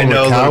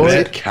know Coward? Is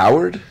it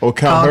Coward? Oh,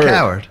 Colin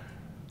Coward.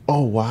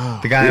 Oh,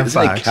 wow. The guy on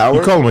Fox.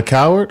 You call him a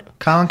coward?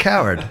 Colin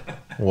Coward.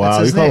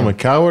 Wow, you call him a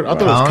coward? I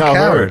thought it was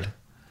Coward.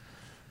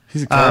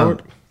 He's a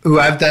coward? Who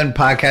I've done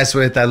podcasts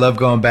with. I love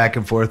going back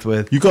and forth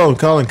with. You call him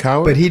Colin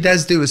Coward? But he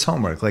does do his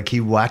homework. Like, he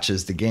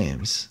watches the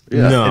games.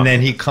 Yeah. No. And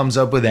then he comes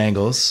up with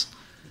angles.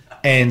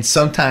 And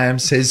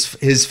sometimes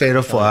his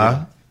fatal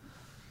flaw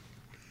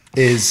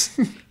is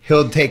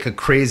he'll take a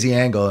crazy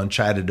angle and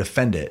try to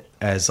defend it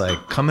as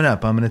like, coming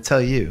up, I'm going to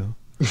tell you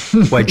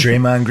why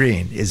Draymond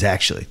Green is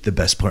actually the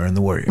best player in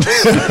the Warriors.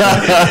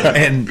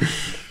 And,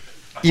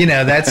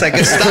 that's like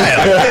a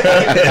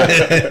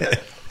style.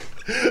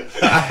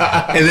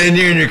 And then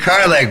you're in your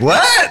car like,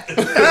 what?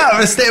 No, I'm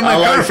going to stay in my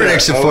car for an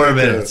extra 4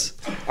 minutes.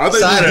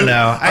 I don't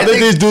know. I think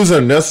these dudes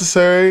are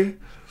necessary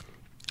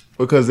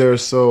because they're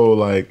so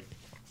like,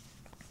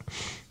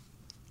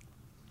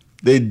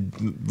 they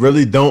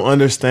really don't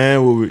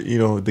understand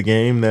the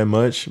game that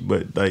much,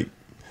 but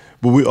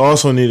we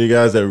also need the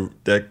guys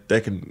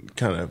that can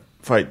kind of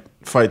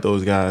fight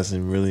those guys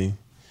and really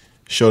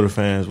show the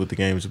fans what the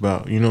game's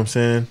about. You know what I'm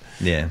saying?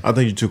 Yeah. I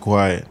think you're too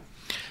quiet.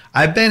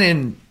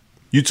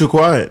 You're too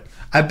quiet.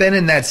 I've been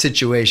in that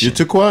situation. You're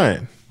too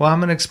quiet. Well, I'm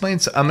gonna explain.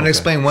 I'm gonna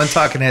explain one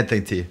talking head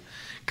thing to you,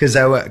 because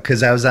I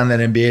was on that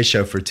NBA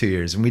show for 2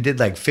 years, and we did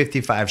like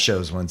 55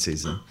 shows one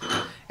season.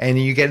 And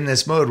you get in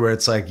this mode where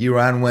it's like you're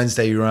on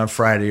Wednesday, you're on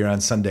Friday, you're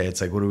on Sunday. It's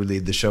like, what do we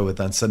lead the show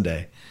with on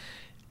Sunday?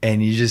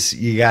 And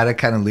you got to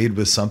kind of lead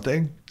with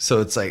something.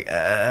 So it's like,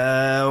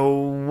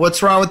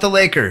 what's wrong with the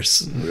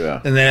Lakers? Yeah.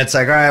 And then it's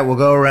like, all right, we'll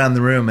go around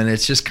the room. And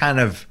it's just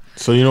kind of,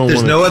 so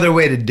there's no other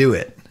way to do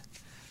it.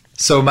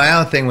 So my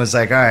own thing was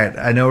like, all right,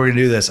 I know we're going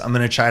to do this. I'm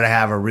going to try to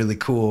have a really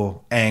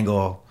cool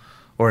angle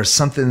or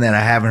something that I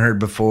haven't heard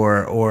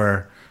before,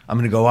 or I'm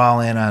going to go all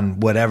in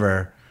on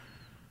whatever.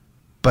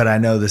 But I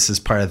know this is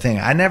part of the thing.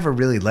 I never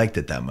really liked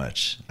it that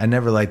much. I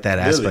never liked that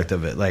aspect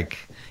of it. Like,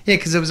 yeah,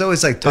 because it was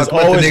always like talk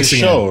about the Knicks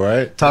again. Show,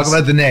 right? Talk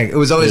about the Knicks. It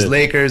was always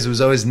Lakers. It was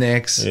always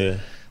Knicks. Yeah.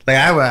 Like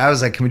I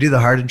was like, can we do the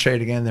Harden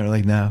trade again? They were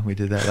like, no, we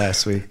did that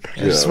last week.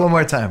 Just one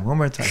more time.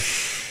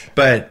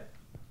 But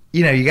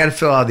you got to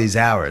fill all these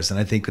hours, and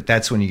I think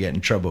that's when you get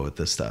in trouble with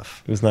this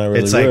stuff. It's not really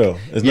real.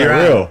 It's not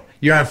real.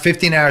 You're on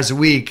 15 hours a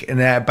week, and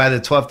by the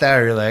 12th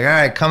hour, you're like, all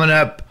right, coming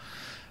up,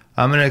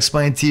 I'm going to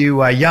explain to you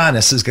why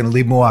Giannis is going to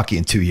leave Milwaukee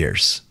in 2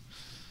 years.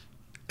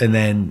 And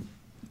then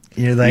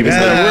you're like,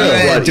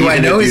 do I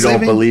know he's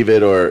leaving? You don't believe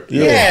it, or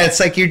yeah,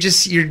 it's like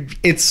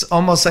it's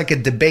almost like a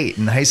debate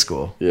in high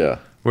school. Yeah,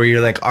 where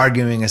you're like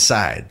arguing a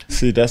side.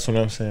 See, that's what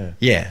I'm saying.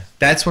 Yeah,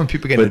 that's when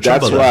people get in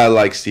trouble. But that's why I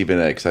like Stephen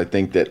A. Because I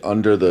think that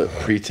under the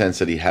pretense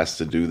that he has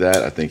to do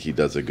that, I think he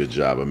does a good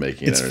job of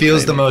making it. It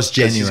feels the most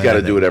genuine. He's got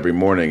to do it every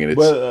morning, and it's.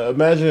 But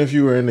imagine if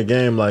you were in the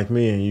game like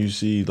me and you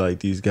see like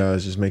these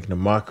guys just making a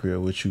mockery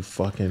of what you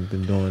fucking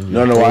been doing.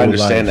 No, I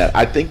understand that.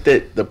 I think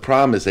that the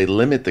problem is they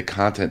limit the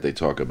content they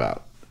talk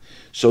about.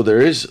 So there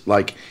is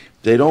like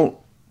they don't.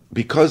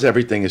 Because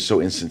everything is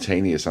so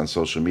instantaneous on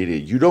social media,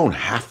 you don't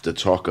have to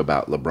talk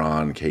about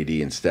LeBron,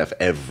 KD, and Steph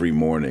every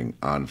morning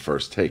on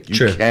First Take.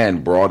 You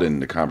can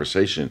broaden the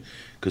conversation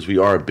because we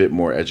are a bit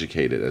more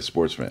educated as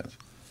sports fans.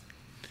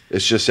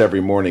 It's just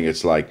every morning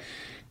it's like,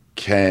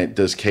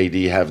 does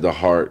KD have the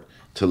heart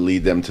to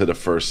lead them to the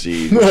first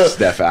seed with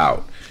Steph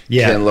out?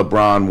 Yeah. Can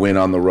LeBron win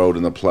on the road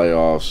in the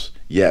playoffs?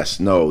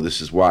 Yes, no,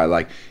 this is why.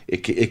 Like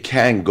it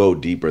can go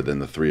deeper than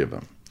the three of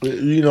them.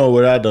 You know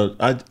what I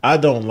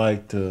don't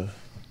like to...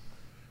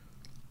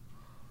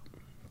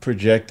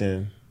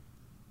 projecting.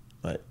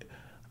 Like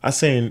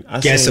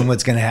guessing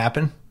what's gonna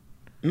happen.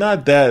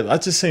 Not that. I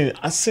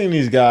seen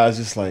these guys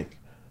just like,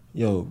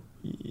 yo,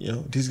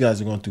 these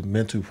guys are going through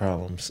mental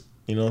problems.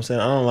 You know what I'm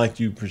saying? I don't like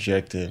you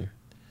projecting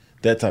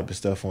that type of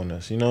stuff on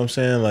us. You know what I'm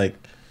saying? Like,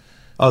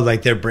 oh,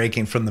 like they're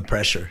breaking from the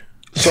pressure.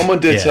 Someone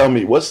did tell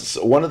me. What's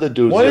one of the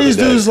dudes? One of these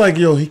dudes like,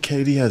 yo,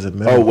 KD has a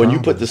mental when problem. you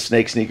put the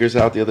snake sneakers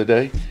out the other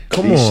day,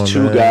 these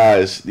two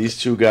guys.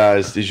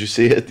 Did you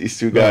see it? These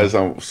two guys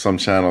on some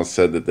channel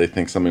said that they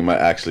think something might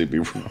actually be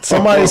wrong.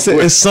 Somebody said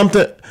it's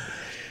something.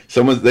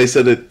 They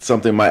said that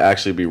something might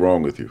actually be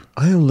wrong with you.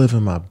 I am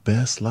living my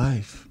best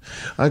life.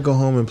 I go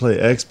home and play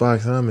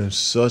Xbox, and I'm in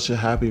such a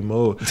happy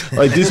mode.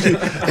 Like these people,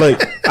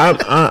 like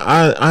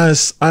I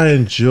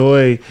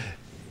enjoy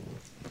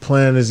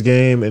playing this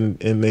game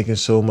and making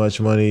so much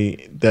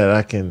money that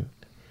I can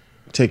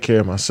take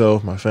care of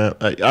myself, my family.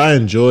 Like, I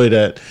enjoy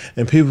that.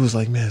 And people was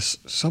like, man,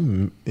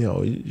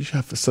 you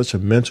have such a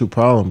mental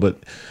problem. But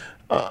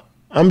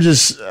I'm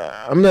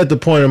at the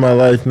point in my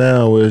life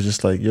now where it's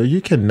just like, yo, you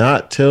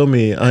cannot tell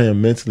me I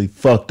am mentally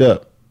fucked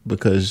up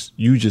because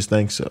you just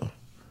think so.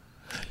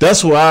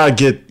 That's where I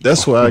get.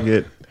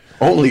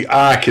 Only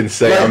I can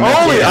say. Like,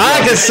 only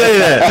I can say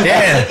that.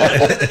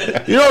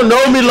 Yeah. You don't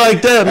know me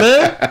like that,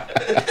 man.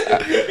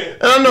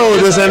 And I know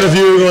this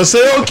interviewer going to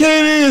say,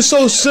 okay, it's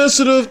so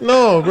sensitive.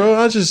 No,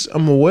 bro,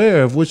 I'm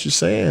aware of what you're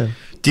saying.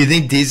 Do you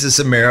think Desus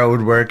and Mero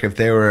would work if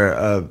they were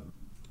on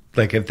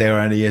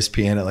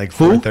ESPN at like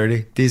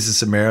 4:30?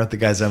 Desus and Mero, the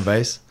guys on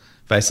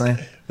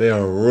Viceland? They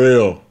are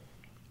real.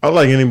 I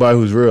like anybody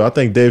who's real. I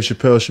think Dave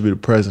Chappelle should be the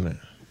president.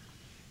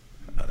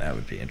 Oh, that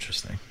would be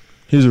interesting.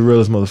 He's the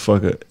realest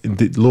motherfucker.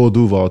 Lil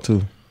Duval,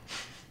 too.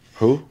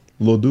 Who?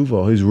 Lil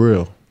Duval. He's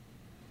real.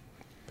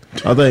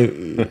 I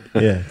think,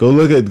 yeah.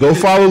 Go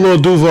follow Lil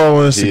Duval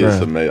on Instagram. He is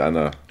amazing. I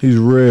know. He's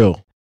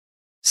real.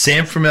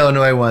 Sam from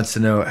Illinois wants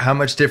to know, how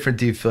much different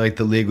do you feel like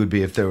the league would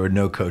be if there were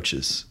no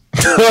coaches?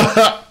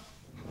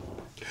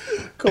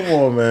 Come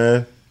on,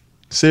 man.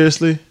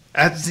 Seriously?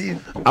 I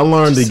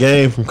learned the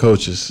game from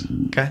coaches.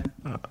 Okay.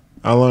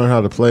 I learned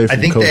how to play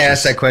from coaches. They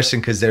asked that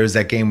question because there was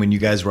that game when you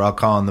guys were all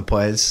calling the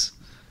plays,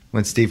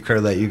 when Steve Kerr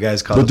let you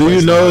guys call the plays. But do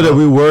you know that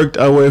we worked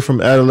our way from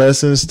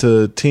adolescents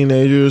to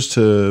teenagers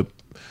to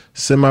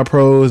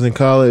semi-pros in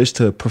college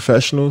to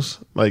professionals?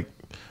 Like,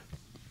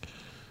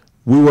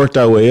 we worked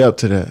our way up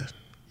to that.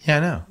 Yeah,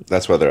 I know.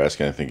 That's why they're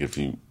asking, I think, if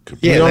you could.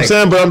 You know what I'm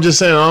saying? But I'm just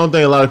saying, I don't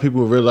think a lot of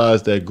people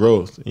realize that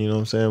growth. You know what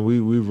I'm saying?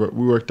 We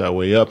worked our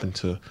way up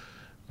into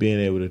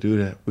being able to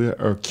do that. We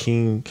are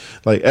king.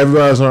 Like,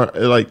 everybody's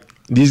like,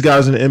 these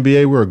guys in the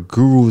NBA were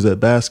gurus at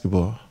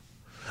basketball.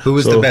 Who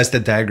was the best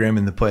at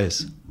diagramming the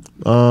plays?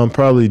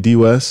 Probably D.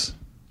 West.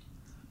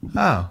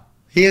 Oh.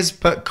 He has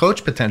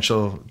coach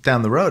potential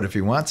down the road if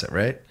he wants it,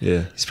 right?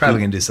 Yeah. He's probably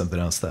going to do something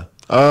else, though.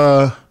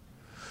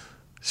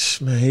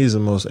 Man, he's the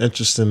most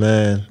interesting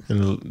man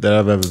that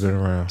I've ever been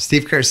around.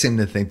 Steve Kerr seemed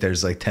to think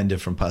there's like 10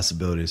 different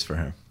possibilities for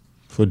him.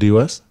 For D.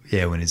 West?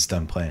 Yeah, when he's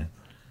done playing.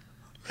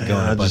 Man,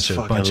 I just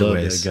fucking love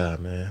that guy,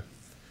 man.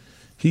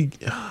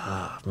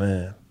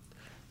 Man.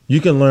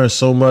 You can learn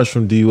so much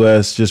from D.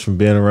 West just from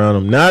being around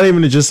him. Not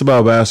even just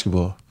about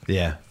basketball.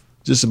 Yeah.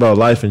 Just about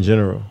life in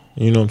general.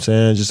 You know what I'm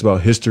saying? Just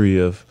about history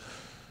of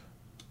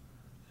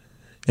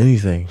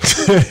anything.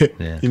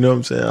 Yeah. You know what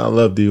I'm saying? I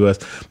love D.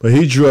 West. But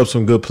he drew up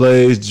some good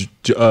plays.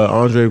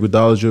 Andre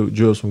Iguodala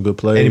drew up some good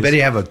plays. Anybody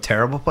have a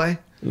terrible play?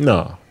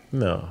 No.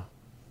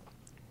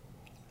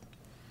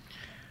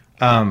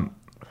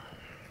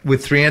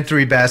 With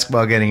 3-on-3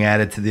 basketball getting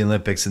added to the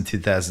Olympics in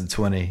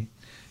 2020,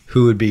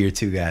 who would be your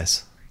two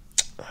guys?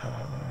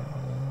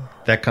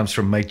 That comes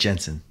from Mike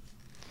Jensen.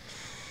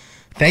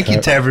 Thank you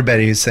to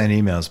everybody who sent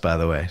emails, by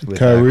the way, with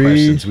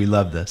questions. We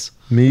love this.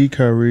 Me,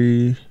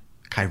 Kyrie.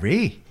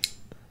 Kyrie?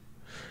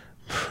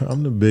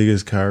 I'm the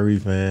biggest Kyrie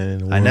fan in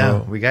the world. I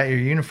know. We got your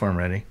uniform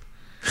ready.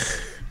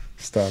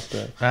 Stop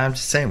that. I'm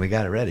just saying we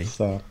got it ready.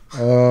 Stop.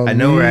 I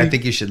know where I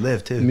think you should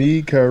live, too.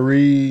 Me,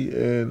 Kyrie,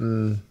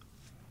 and...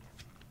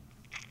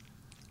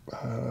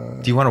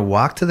 do you want to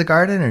walk to the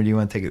Garden or do you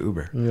want to take an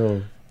Uber?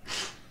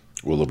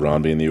 Will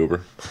LeBron be in the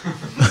Uber?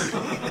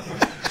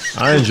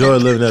 I enjoy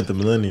living at the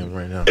Millennium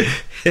right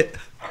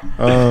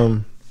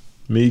now.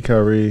 Me,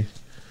 Kyrie.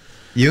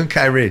 You and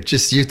Kyrie.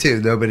 Just you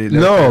two. Nobody.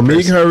 No,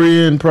 me,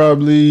 Kyrie, and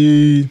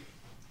probably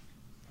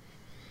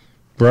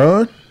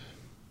Bron.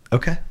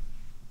 Okay. I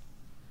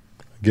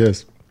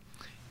guess.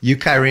 You,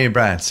 Kyrie, and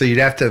Brian. So you'd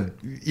have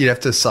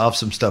to solve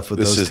some stuff with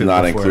those two. This is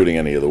not including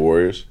any of the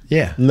Warriors?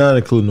 Yeah. Not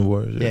including the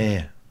Warriors.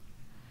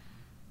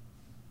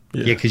 Yeah,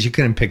 because you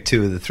couldn't pick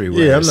two of the three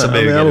Warriors.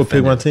 Yeah, I would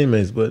pick my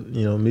teammates, but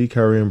me,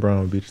 Kyrie, and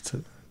Brown would be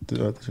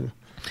the other two.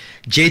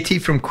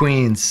 JT from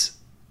Queens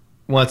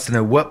wants to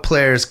know what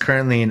player is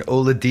currently in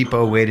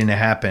Oladipo waiting to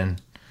happen.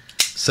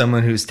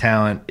 Someone whose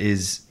talent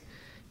is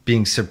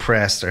being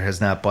suppressed or has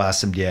not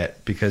blossomed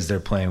yet because they're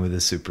playing with a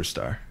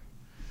superstar.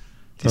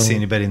 Do you see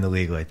anybody in the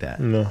league like that?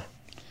 No.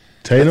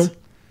 Tatum,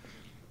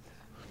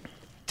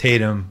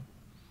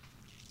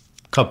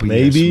 a couple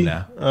years from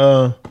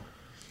now.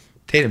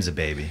 Tatum's a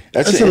baby.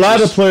 That's a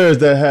lot of players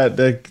that had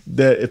that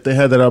if they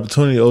had that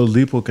opportunity,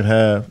 Oladipo could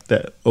have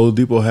that.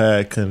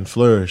 Oladipo can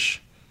flourish.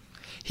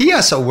 He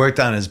also worked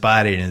on his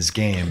body and his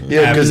game.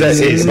 Yeah, because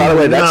by the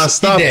way, that's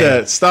stop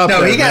that. Stop that.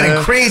 No, he got man.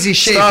 in crazy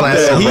shape Stop last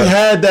that. summer. He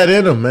had that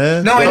in him,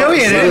 man. No, I know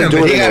he had it in him,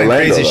 but he got in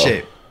crazy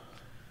shape.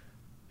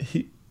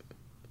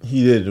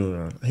 He did do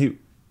it. He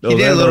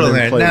did a little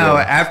there. Now,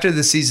 after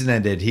the season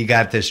ended, he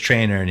got this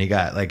trainer and he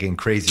got like in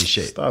crazy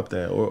shape. Stop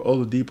that. Or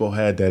Oladipo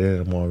had that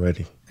in him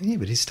already. Yeah,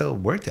 but he still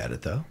worked at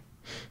it though.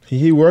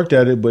 He worked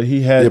at it, but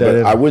he had that but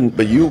in him. I wouldn't.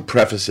 But you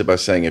preface it by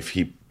saying if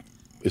he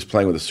is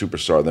playing with a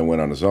superstar, and then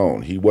went on his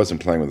own. He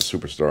wasn't playing with a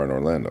superstar in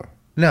Orlando.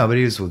 No, but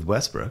he was with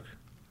Westbrook.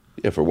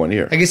 Yeah, for 1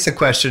 year. I guess the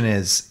question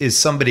is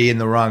somebody in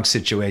the wrong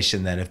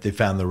situation that if they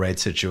found the right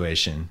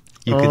situation,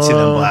 you could see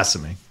them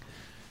blossoming?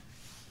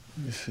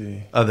 Let me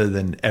see. Other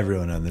than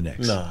everyone on the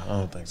Knicks. No, I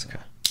don't think so.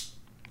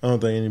 I don't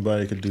think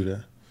anybody could do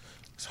that.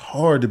 It's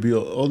hard to be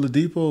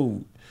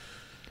Oladipo.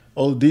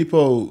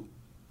 Oladipo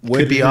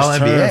waited be his all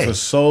turn NBA for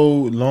so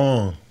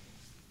long.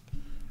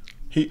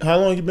 How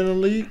long you been in the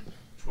league?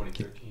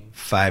 2013.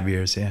 5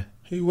 years, yeah.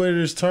 He waited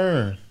his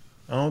turn.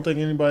 I don't think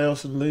anybody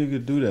else in the league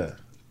could do that.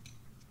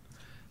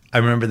 I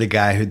remember the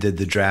guy who did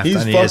the draft He's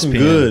on ESPN. fucking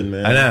good,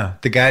 man. I know.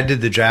 The guy who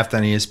did the draft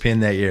on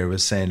ESPN that year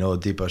was saying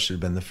Oladipo should have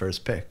been the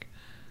first pick.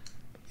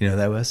 You know who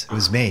that was? It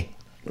was me.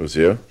 It was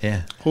you?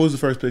 Yeah. Who was the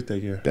first pick that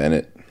year?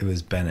 Bennett. It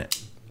was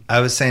Bennett. I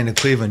was saying to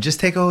Cleveland, just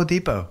take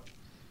Oladipo.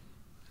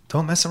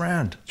 Don't mess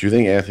around. Do you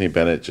think Anthony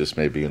Bennett just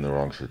may be in the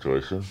wrong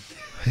situation?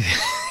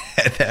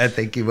 I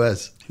think he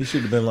was. He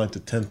should have been like the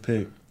 10th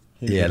pick.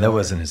 Yeah, that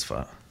wasn't his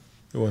fault.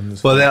 It wasn't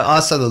his Well, fault.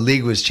 also the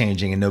league was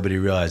changing and nobody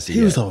realized it He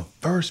yet. was the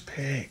first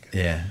pick.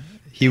 Yeah.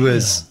 He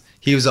was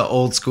an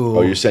old school.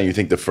 Oh, you're saying you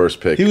think the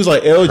first pick He was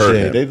like hurt LJ.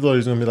 him. They thought he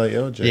was going to be like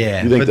LJ.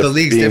 Yeah, You think but the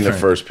league's being different.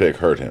 the first pick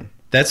hurt him?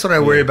 That's what I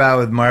worry about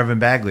with Marvin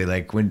Bagley.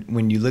 Like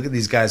when you look at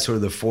these guys who are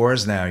the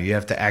fours now, you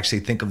have to actually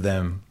think of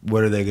them.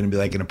 What are they going to be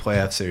like in a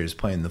playoff series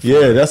playing the four?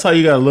 Yeah, that's how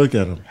you got to look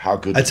at him. How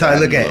good? That's does how I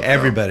look Bagley at though?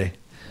 everybody.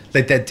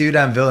 Like that dude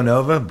on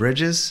Villanova,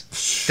 Bridges.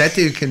 That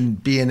dude can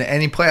be in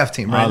any playoff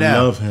team right now.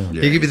 I love him.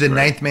 Yeah, he could be he's the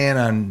great. ninth man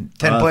on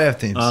 10 playoff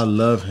teams. I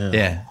love him.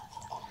 Yeah.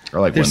 I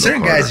like There's Wendell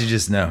certain Carter. guys you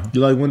just know.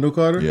 You like Wendell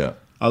Carter? Yeah,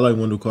 I like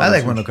Wendell Carter. I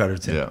like too. Wendell Carter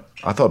too. yeah.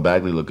 I thought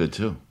Bagley looked good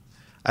too.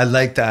 I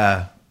liked.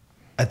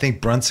 I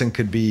think Brunson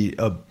could be.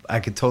 I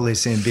could totally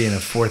see him being a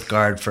fourth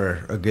guard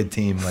for a good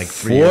team, like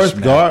 3 years Fourth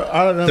from guard? now.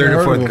 I don't know. Third or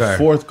Heard fourth of a guard.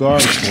 Fourth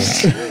guard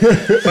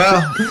before.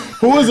 Well,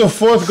 Who is a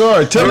fourth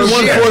guard? Tell me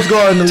one Rozier. fourth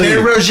guard in the Terry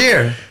league.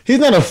 Rozier. He's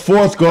not a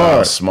fourth Oh,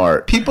 guard.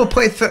 smart. People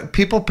play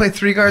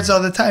three guards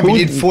all the time. We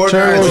need four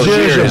Terry guards. Rozier is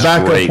Rozier your is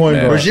backup great, point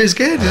man. guard. Rozier's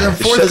good. He's a It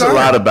fourth says guard. a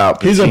lot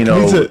about He's a-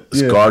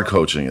 Pitino's yeah. guard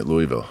coaching at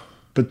Louisville.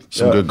 But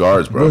Some good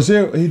guards, bro.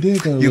 Rozier, he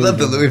did go to You love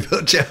the Louisville.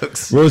 Louisville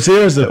jokes. Rozier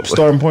is the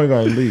starting point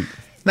guard in the league.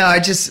 No,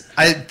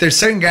 there's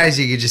certain guys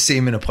you could just see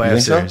him in a playoff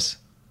think so? series.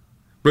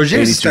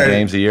 Rozier's 82 started.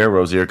 games a year,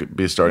 Rozier could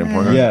be a starting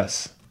point guard.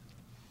 Yes.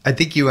 I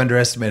think you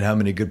underestimate how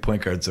many good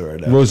point guards there are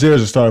now. Rozier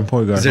is a starting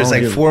point guard. 'Cause there's I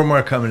don't like give four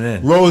more coming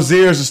in.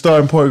 Rozier is a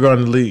starting point guard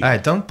in the league. All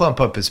right, don't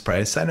bump up his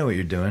price. I know what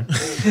you're doing.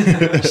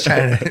 Just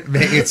trying to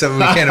make it so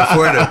we can't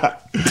afford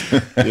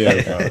him.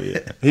 Yeah, probably, yeah.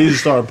 He's a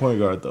starting point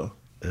guard though.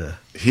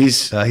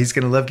 He's He's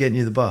going to love getting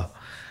you the ball.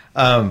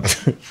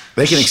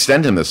 they can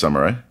extend him this summer,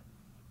 right?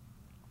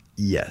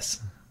 Yes.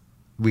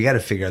 We got to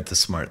figure out the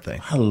smart thing.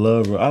 I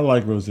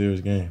like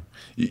Rozier's game.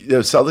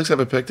 The Celtics have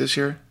a pick this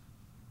year.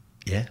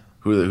 Yeah.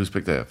 Whose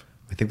pick they have?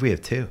 I think we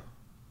have two.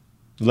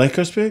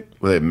 Lakers pick?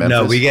 Well, they have Memphis.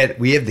 No,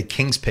 we have the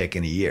Kings pick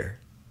in a year.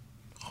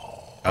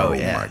 Oh,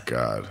 yeah. my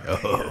God.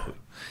 Oh.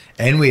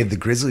 And we have the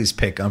Grizzlies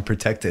pick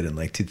unprotected in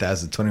like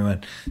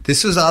 2021.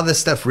 This was all the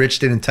stuff Rich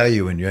didn't tell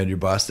you when you had your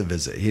Boston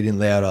visit. He didn't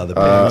lay out all the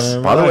picks.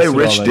 By the way,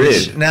 relax Rich with all that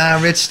did. shit. Nah,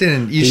 Rich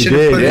didn't. You He should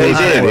have did. put Yeah, it he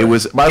on did. It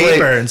was. By the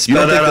paper way, and you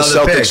don't spelled think out the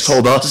all the Celtics picks.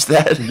 told us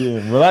that?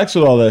 Yeah, relax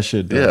with all that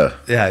shit. Though.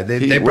 Yeah, Yeah,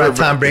 they brought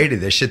Tom Brady.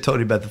 They should have told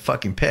you about the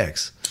fucking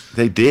picks.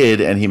 They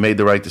did, and he made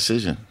the right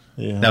decision.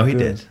 Yeah, No, he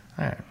good. did.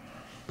 All right.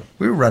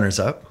 We were runners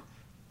up.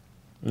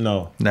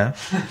 No, No?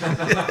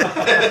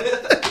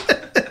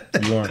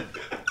 you weren't.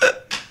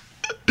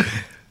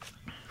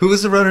 Who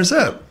was the runners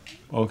up?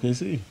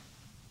 OKC.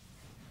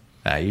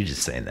 You're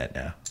just saying that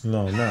now.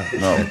 No, not.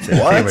 No, They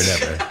were what?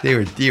 never. You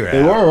were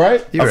They out. were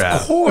right. You were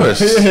out. Of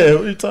course. Yeah,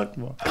 what are you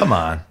talking about? Come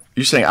on.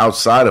 You're saying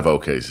outside of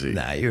OKC.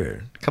 Nah, you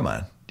were. Come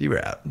on. You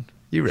were out.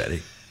 You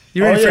ready?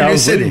 You ready for I a new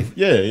was city? leaving.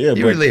 Yeah.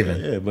 You were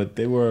leaving. Yeah, but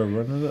they were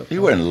running up.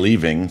 You weren't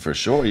leaving for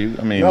sure.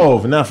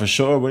 No, not for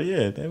sure, but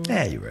yeah, they were.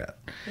 Yeah, you were out.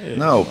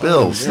 No,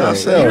 Bill. Stop Yeah,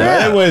 saying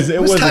that. it was. It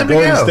It was wasn't time to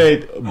Golden go.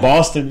 State,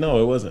 Boston.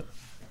 No, it wasn't.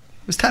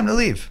 It was time to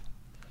leave.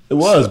 It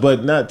was,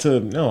 but not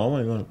to. No, I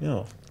wasn't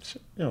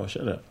going.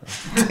 Shut up.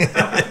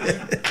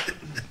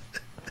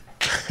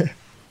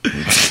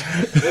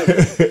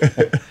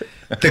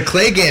 The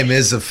Clay game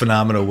is a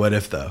phenomenal what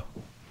if though.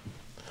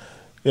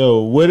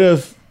 Yo, what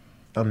if?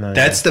 I'm not.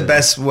 That's the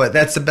best what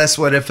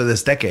if of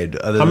this decade.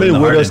 Other How than many the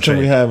what Harden ifs can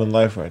we trade. have in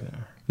life right now?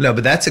 No,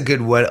 but that's a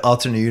good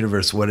alternate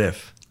universe what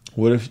if.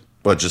 What if?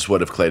 But just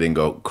what if Clay didn't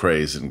go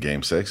crazy in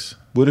Game 6?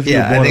 What if you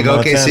were born I think in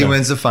OKC Montana?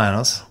 wins the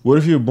finals. What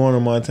if you were born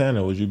in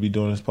Montana? Would you be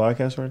doing this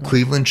podcast right now?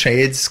 Cleveland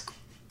trades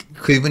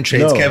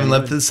No, Kevin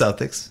Love to the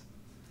Celtics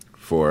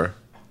For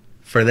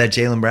that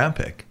Jaylen Brown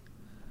pick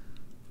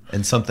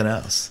and something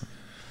else.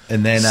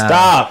 And then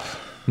Stop.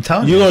 I'm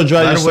telling You're you, going to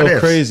drive a lot of what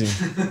yourself ifs.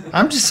 crazy.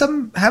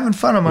 I'm having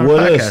fun on my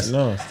What podcast. is?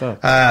 No,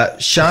 stop.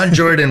 Sean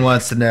Jordan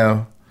wants to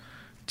know,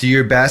 do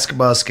your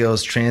basketball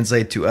skills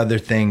translate to other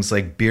things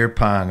like beer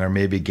pong or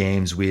maybe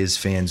games we as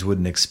fans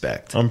wouldn't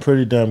expect? I'm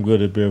pretty damn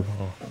good at beer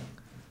pong.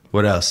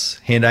 What else?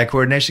 Hand-eye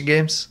coordination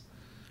games?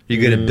 You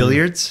good at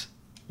billiards?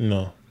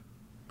 No.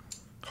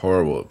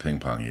 horrible at ping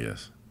pong he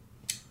is.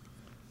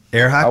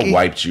 Air hockey? I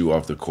wiped you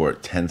off the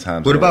court 10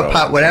 times. What in a about row.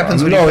 pop? What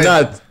happens when you No, play?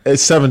 not.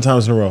 It's 7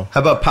 times in a row.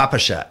 How about Papa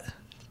Shot?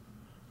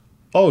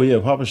 Oh, yeah,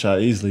 pop a shot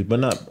easily. But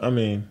not, I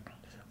mean,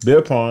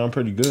 beer pong, I'm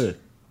pretty good.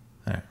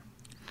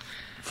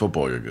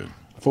 Football, you're good.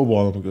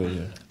 Football, I'm good,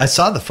 yeah. I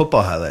saw the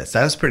football highlights.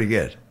 That was pretty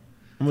good.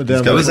 I'm a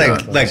damn That was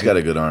good like He's got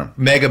a good arm.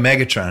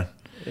 Megatron.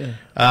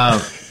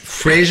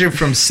 Fraser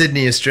from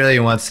Sydney,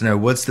 Australia wants to know,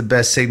 what's the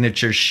best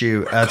signature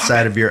shoe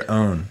outside of your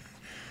own?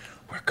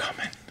 We're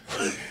coming.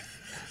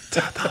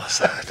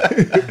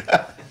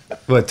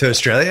 What, to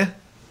Australia?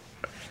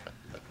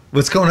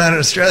 What's going on in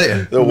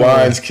Australia? The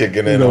wine's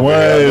kicking in. The over wine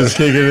here. is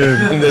kicking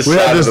in. This we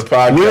side had of this. the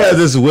podcast. We had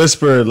this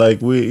whisper.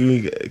 Like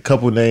we a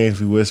couple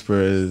names we whisper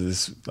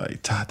is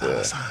like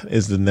Tata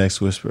is the next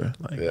whisper.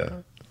 Like Yeah.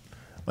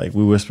 like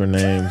we whisper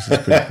names.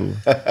 It's pretty cool.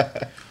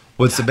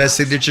 What's the best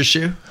signature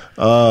shoe?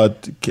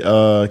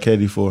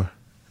 KD4.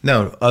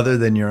 No, other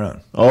than your own.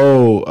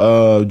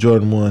 Oh,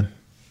 Jordan 1.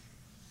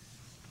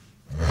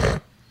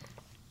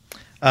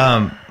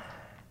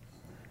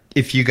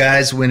 If you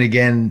guys win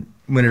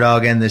it all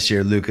again this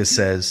year, Lucas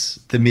says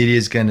the media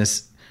is going to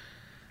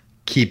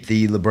keep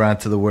the LeBron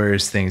to the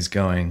Warriors things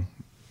going.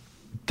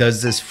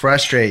 Does this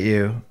frustrate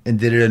you, and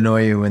did it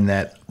annoy you when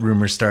that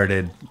rumor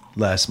started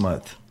last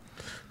month?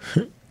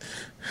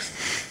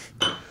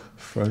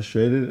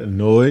 Frustrated,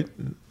 annoyed,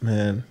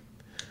 man.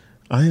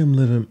 I am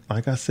living,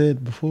 like I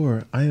said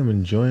before, I am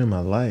enjoying my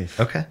life.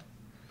 Okay.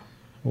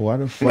 Why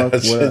the fuck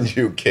would Imagine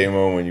I? you came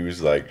on when you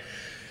was like,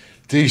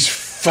 these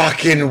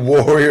fucking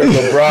Warrior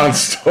LeBron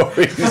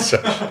stories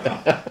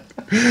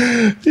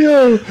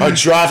Yo, are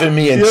driving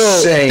me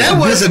insane. That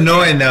was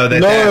annoying, though.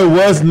 no, it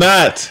was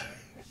not.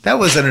 That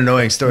was an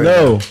annoying story.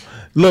 No.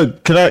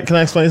 Look, can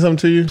I explain something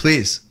to you?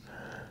 Please.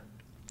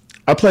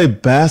 I play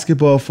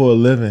basketball for a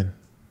living.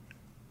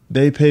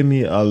 They pay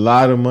me a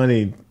lot of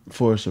money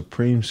for a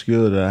supreme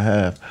skill that I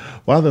have.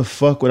 Why the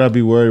fuck would I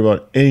be worried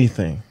about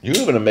anything? You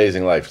live an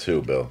amazing life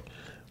too, Bill.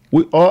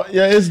 We all,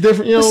 yeah, it's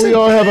different. You know, Listen, we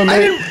all have a. I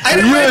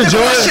didn't write the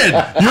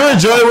question. You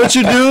enjoy what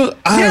you do.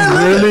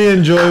 I really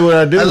enjoy what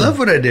I do. I love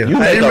what I do. You I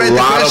make didn't write a the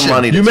lot of question.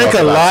 money. You make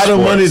a lot of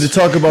money to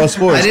talk about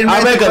sports. I didn't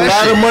write make the a lot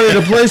question. of money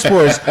to play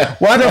sports.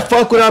 Why the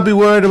fuck would I be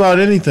worried about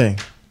anything?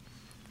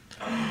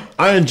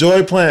 I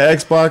enjoy playing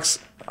Xbox.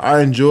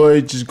 I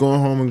enjoy just going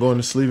home and going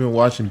to sleep and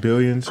watching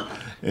Billions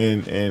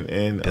and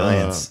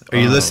Billions. Are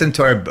you listening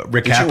to our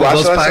recap of watch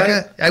those last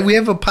podcasts? We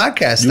have a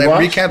podcast You that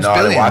watched? recaps No, I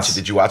Billions. didn't watch it.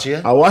 Did you watch it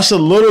yet? I watched a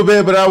little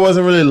bit, but I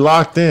wasn't really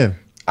locked in.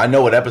 I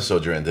know what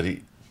episode you're in. Did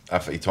he?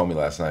 He told me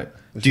last night.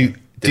 Do you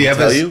Did he have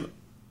tell a, you?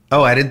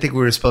 Oh, I didn't think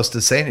we were supposed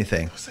to say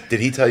anything. Did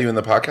he tell you in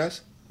the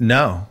podcast?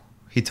 No,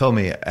 he told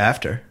me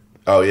after.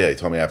 Oh yeah, he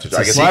told me after.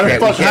 I guess Why he the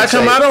can't, we fuck? can't How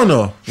come say- I don't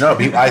know? No,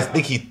 I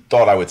think he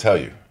thought I would tell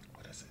you.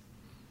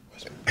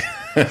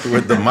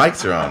 With the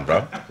mics are on,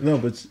 bro. No,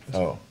 but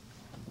Oh,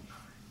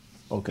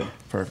 okay,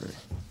 perfect.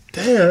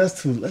 Damn,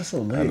 that's so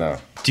late. I know.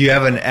 Do you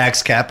have an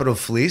Axe Capital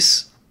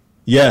fleece?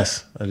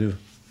 Yes, I do.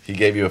 He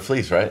gave you a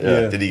fleece, right?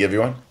 Yeah. Did he give you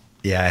one?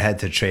 Yeah, I had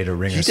to trade a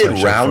ringer. He did sweatshirt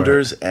for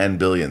rounders and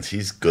billions.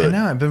 He's it. I good.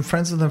 know. I've been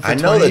friends with him for I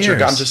 20 know that years. you're.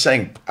 I'm just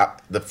saying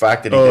the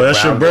fact that he Oh, did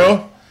that's your rounders,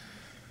 bro?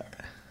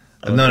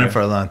 I've known him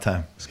for a long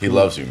time. He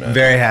loves you, man.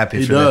 Very happy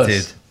He for does. that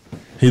dude.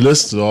 He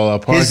listens to all our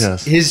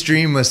podcasts. His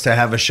dream was to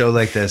have a show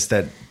like this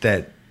that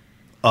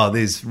all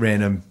these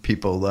random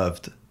people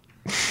loved.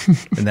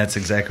 And that's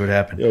exactly what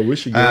happened. Yeah, we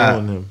should get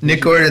on him.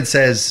 Nick Gordon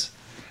says,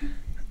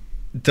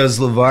 does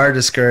LeVar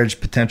discourage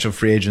potential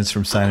free agents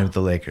from signing with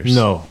the Lakers?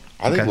 No.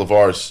 I think Okay.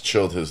 LeVar's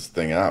chilled his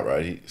thing out,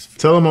 right?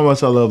 Tell him how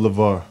much I love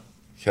LeVar.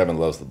 Kevin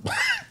loves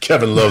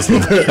Kevin loves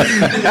LeVar.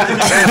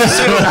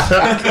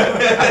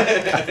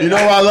 You know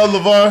why I love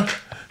LeVar?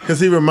 Because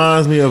he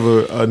reminds me of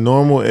a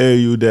normal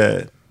AAU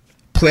dad.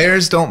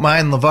 Players don't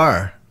mind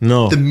LeVar.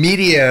 No. The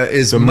media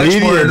is The much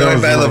media more annoyed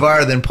does by like-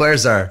 LeVar than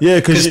players are. Yeah,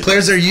 'cause because you-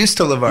 players are used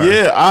to LeVar.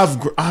 Yeah,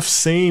 I've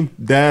seen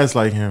dads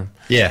like him.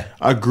 Yeah.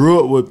 I grew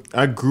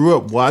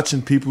up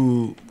watching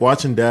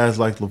dads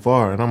like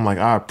LeVar, and I'm like,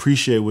 I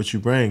appreciate what you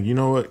bring. You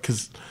know what?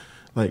 Because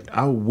like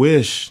I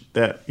wish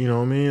that, you know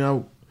what I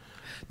mean.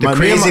 The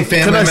crazy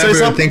family can I say member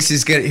who something?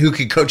 thinks who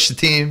could coach the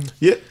team.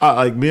 Yeah,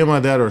 like me and my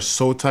dad are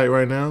so tight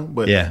right now.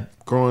 But Yeah.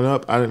 growing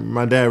up,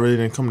 my dad really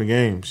didn't come to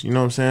games. You know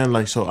what I'm saying?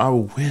 Like, so I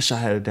wish I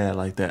had a dad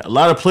like that. A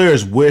lot of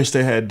players wish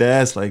they had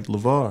dads like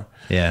LeVar.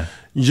 Yeah.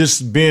 You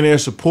just being there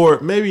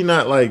support, maybe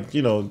not like,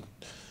 you know,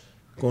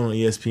 going on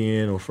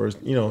ESPN or first,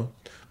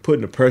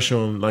 putting the pressure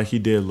on like he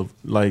did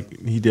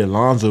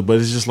Lonzo. But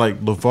it's just like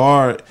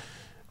LeVar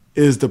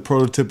is the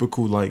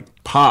prototypical like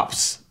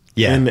pops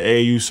in the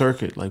AAU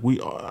circuit. Like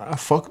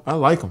I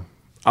like him.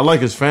 I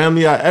like his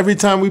family. Every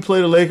time we play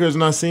the Lakers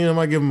and I see him,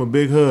 I give him a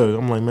big hug.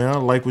 I'm like, man, I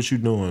like what you're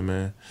doing,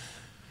 man.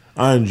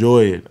 I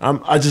enjoy it.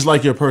 I just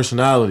like your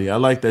personality. I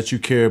like that you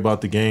care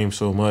about the game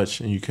so much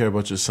and you care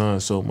about your son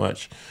so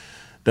much.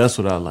 That's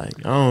what I like.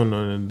 I don't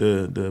know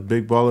the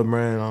big baller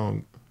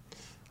brand.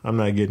 I'm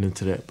not getting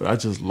into that, but I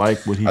just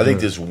like what he does. I think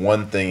there's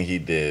one thing he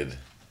did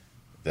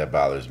that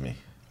bothers me.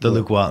 The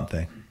Luke Walton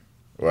thing.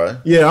 Right?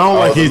 Yeah, I don't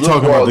like he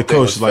talking about the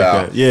coach like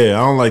that. Yeah,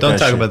 I don't like that. Don't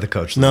talk shit. about the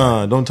coach.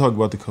 Nah, don't talk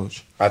about the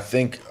coach. I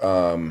think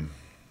the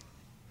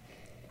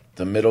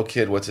middle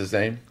kid, what's his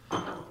name?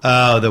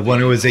 Oh, the one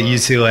who was at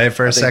UCLA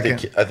for a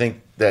second?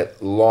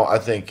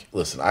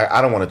 Listen,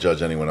 I don't want to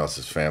judge anyone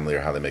else's family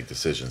or how they make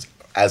decisions.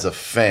 As a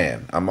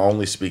fan, I'm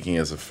only speaking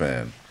as a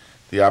fan,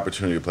 the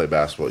opportunity to play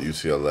basketball at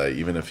UCLA,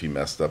 even if he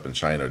messed up in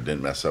China or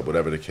didn't mess up,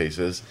 whatever the case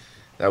is,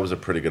 that was a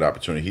pretty good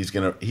opportunity.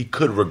 He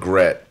could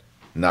regret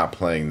not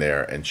playing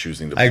there and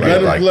choosing to play.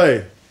 Let him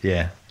play.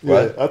 Yeah.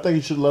 Yeah, I think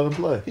he should let him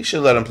play. He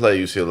should let him play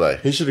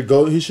UCLA. He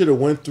should have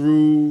went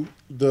through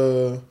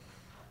the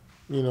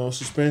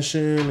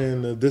suspension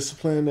and the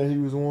discipline that he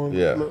was on.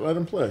 Yeah. Let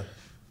him play.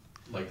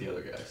 Like the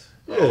other guys.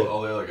 Yeah.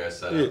 All the other guys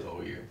sat out the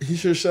whole year. He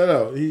should shut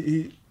out.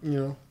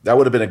 That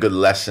would have been a good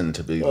lesson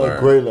to be learned. A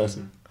great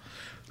lesson.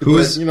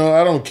 Who's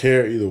I don't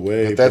care either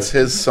way. But that's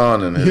his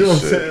son and his you know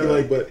what shit. I'm saying?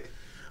 Like, but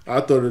I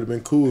thought it'd have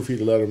been cool if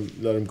he'd let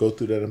him go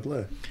through that and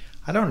play.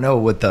 I don't know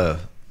what the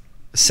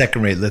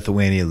second-rate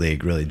Lithuania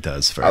league really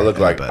does for I look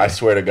anybody. like, I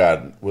swear to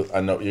God,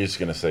 I know you're just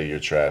going to say you're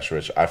trash,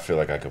 Rich. I feel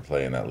like I could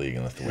play in that league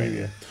in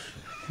Lithuania.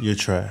 You're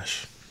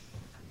trash.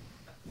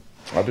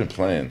 I've been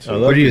playing, too.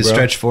 What are you,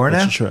 stretch four now?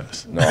 You're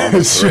trash. No, I'm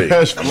a three.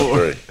 I'm a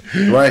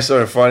three. You want to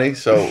something funny?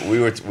 So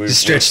we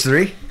Stretch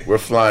three? We're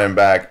flying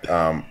back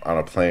on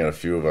a plane, a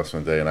few of us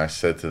one day, and I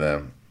said to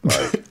them,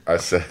 like, I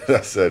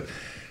said,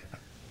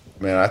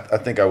 man, I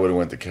think I would have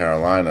went to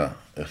Carolina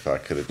if I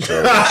could have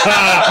chose.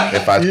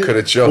 If I could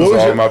have chose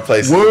all my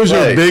places. What was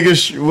your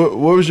biggest?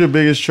 What was your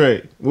biggest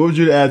trait? What would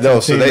you add to the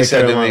team? So they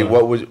said Carolina? to me,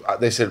 "What would?"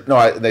 They said,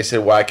 "No." They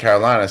said, "Why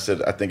Carolina?" I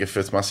said, "I think it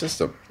fits my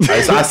system."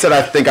 I said,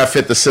 "I think I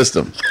fit the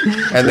system."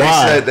 And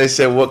they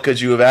said, "What could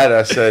you have added?"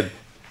 I said,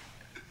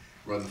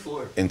 "Run the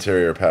floor."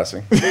 Interior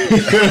passing.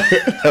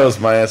 That was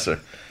my answer.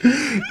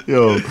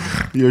 Yo,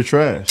 you're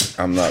trash.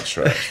 I'm not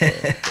trash.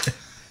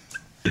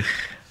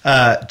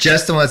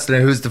 Justin wants to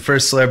know who's the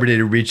first celebrity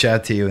to reach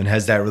out to you, and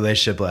has that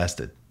relationship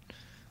lasted?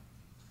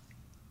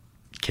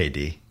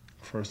 KD.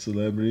 First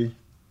celebrity.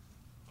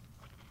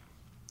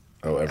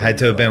 Had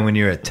to have been when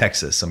you were at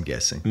Texas, I'm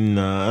guessing.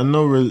 Nah, I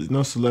know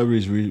no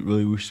celebrities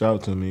really reached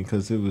out to me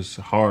because it was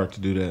hard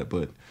to do that.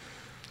 But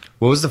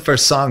what was the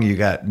first song you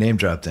got name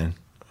dropped in?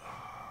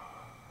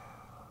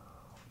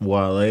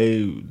 Wale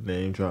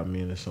name dropped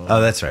me in a song.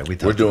 Oh, that's right.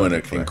 We're doing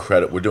an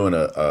incredible. We're doing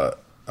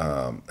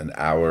an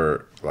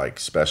hour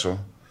special.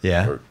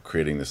 Yeah, we're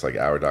creating this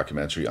hour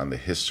documentary on the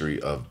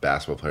history of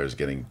basketball players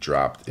getting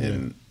dropped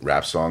in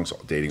rap songs,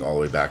 dating all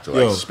the way back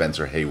to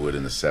Spencer Haywood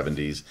in the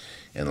 '70s,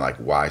 and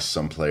why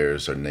some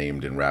players are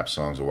named in rap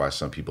songs or why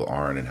some people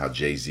aren't, and how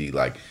Jay-Z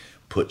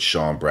put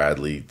Sean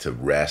Bradley to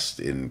rest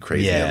in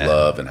Crazy in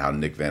Love, and how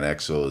Nick Van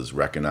Exel is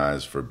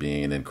recognized for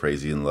being in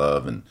Crazy in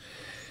Love, and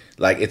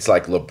it's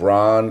like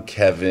LeBron,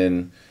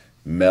 Kevin,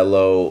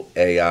 Melo,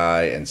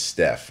 AI, and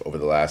Steph over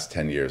the last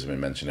 10 years have been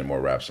mentioned in more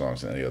rap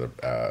songs than any other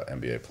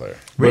NBA player.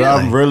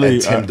 Really?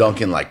 And Tim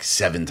Duncan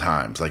 7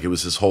 times. It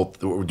was this whole.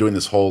 We're doing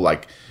this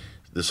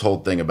whole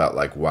thing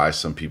about why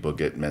some people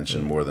get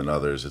mentioned more than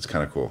others. It's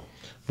kind of cool.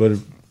 But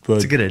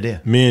it's a good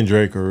idea. Me and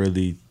Drake are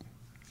really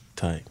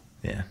tight.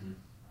 Yeah.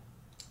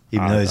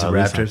 Even though he's a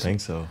Raptors? I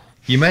think so.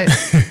 You might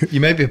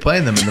be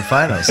playing them in the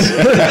finals.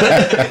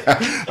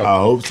 I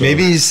hope so.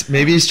 Maybe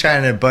he's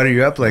trying to butter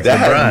you up like that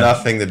LeBron. Had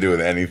nothing to do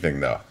with anything,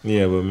 though.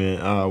 Yeah, but man,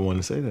 I want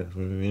to say that.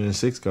 Me and the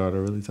 6 guard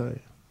are really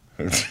tight.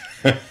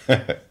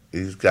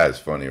 These guys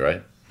funny,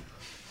 right?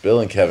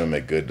 Bill and Kevin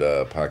make good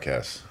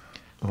podcasts.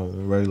 Oh, a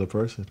regular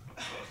person.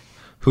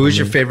 Who was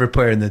your favorite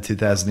player in the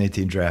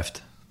 2018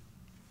 draft?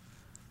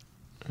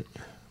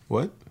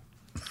 What?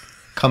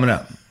 Coming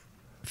up.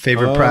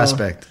 Favorite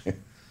prospect?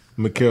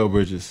 Mikal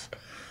Bridges.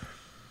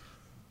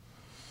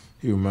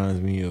 He reminds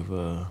me of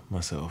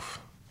myself.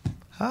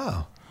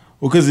 Oh.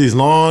 Well, because he's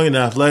long and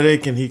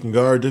athletic and he can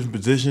guard different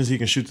positions. He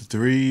can shoot the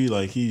three.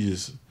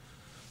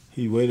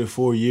 He waited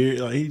 4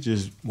 years. He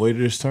just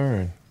waited his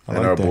turn. And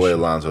our boy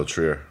Alonzo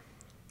Trier.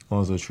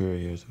 Alonzo Trier,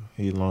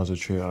 yeah. Alonzo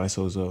Trier.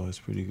 ISO is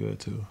pretty good,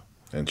 too.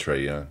 And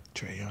Trae Young.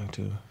 Trae Young,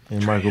 too.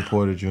 And Michael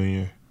Porter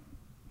Jr.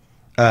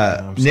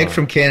 Nick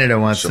from Canada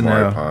wants to know.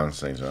 Shamari Pond,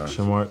 St. John's.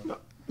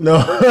 No.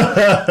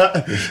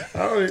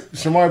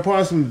 Shamari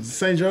Pond from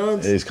St.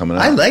 John's? Yeah, he's coming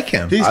out. I like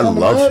him. I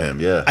love him,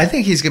 yeah. I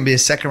think he's going to be a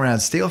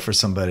second-round steal for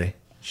somebody.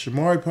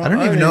 Shamari Pond? I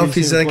don't even know if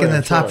he's in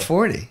the top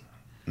 40.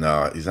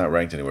 No, he's not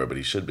ranked anywhere, but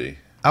he should be.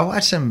 I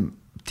watched him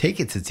take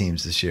it to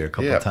teams this year a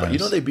couple Yeah, times. but you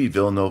know they beat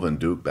Villanova and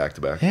Duke back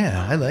to back.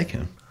 Yeah, I like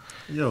him.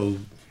 Yo,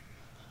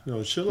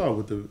 chill out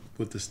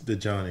with the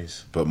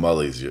Johnnies. But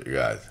Mully's your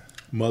guy.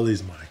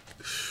 Mully's my.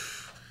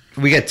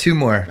 We got two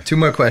more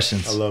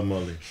questions. I love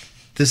Mully.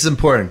 This is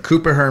important.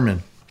 Cooper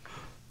Herman.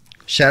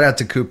 Shout out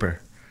to Cooper.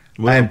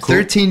 Well, I am cool.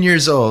 13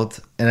 years old,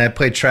 and I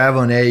play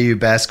travel and AAU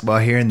basketball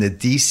here in the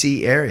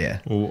D.C.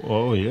 area.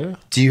 Oh yeah.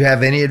 Do you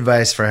have any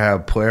advice for how a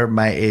player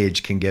my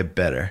age can get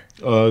better?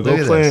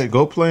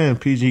 Go play in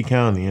PG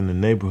County in the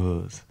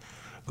neighborhoods.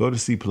 Go to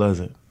Sea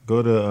Pleasant.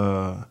 Go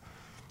to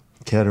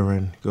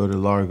Kettering. Go to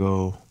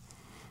Largo.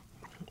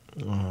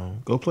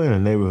 Go play in the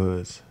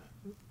neighborhoods.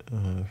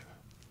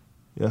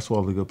 That's where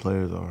all the good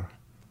players are.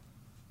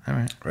 All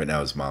right. Right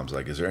now, his mom's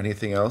like, "Is there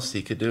anything else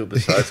he could do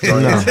besides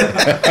going?" Go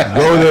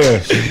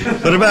there.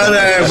 What about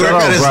work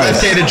on his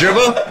left-handed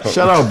dribble?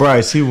 Shout out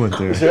Bryce. He went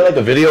there. Is there like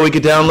a video we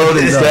could download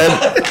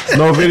instead?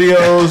 No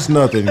videos,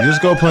 nothing.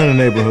 Just go play in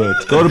the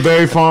neighborhoods. Go to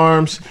Berry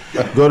Farms.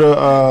 Go to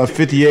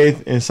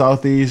 58th and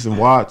Southeast and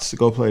Watts.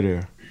 Go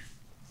play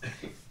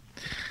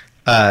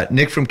there.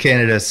 Nick from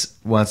Canada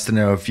wants to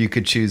know if you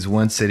could choose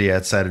one city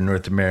outside of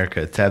North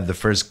America to have the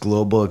first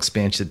global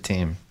expansion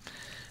team.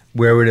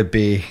 Where would it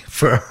be?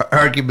 For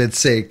argument's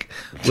sake,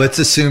 let's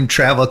assume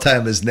travel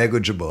time is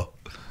negligible.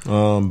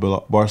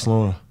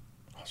 Barcelona.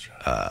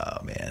 Oh,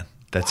 man.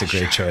 That's a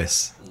great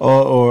choice.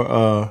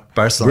 Or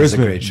Barcelona's a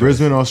great choice.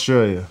 Brisbane,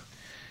 Australia.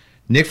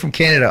 Nick from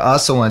Canada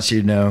also wants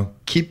you to know,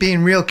 keep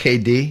being real,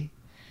 KD.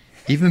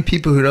 Even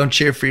people who don't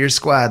cheer for your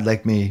squad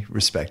like me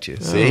respect you.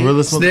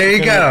 See? So there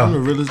you go. I'm the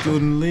realest dude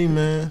in the league,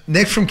 man.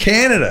 Nick from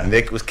Canada.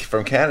 Nick was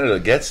from Canada,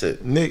 gets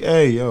it. Nick,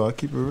 hey, yo, I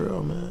keep it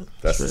real, man.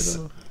 That's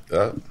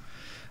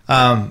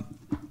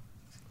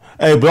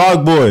Hey,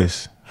 Blog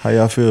Boys, how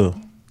y'all feel?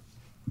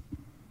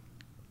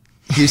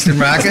 Houston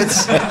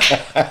Rockets.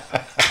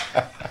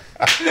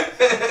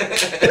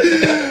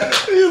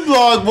 You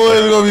Blog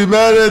Boys are gonna be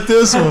mad at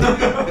this one.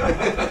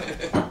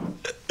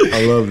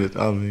 I loved it.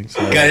 I mean,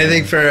 Got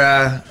anything for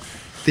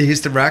the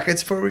Houston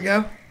Rockets before we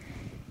go?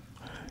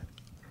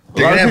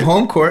 They're going to have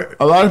home court.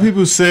 A lot of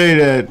people say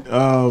that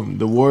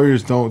the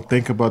Warriors don't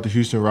think about the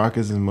Houston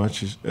Rockets as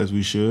much as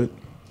we should.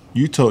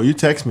 You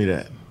text me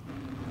that,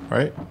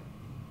 right?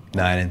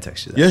 No, I didn't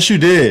text you that. Yes, you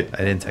did. I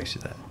didn't text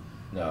you that.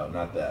 No,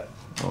 not that.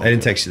 I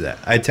didn't text you that.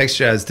 I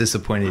texted you I was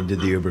disappointed you did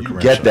the Uber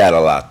commercial. Get that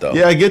a lot, though.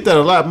 Yeah, I get that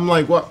a lot. I'm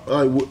like, what?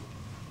 Like,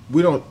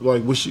 we don't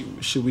like.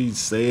 Should we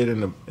say it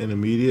in the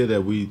media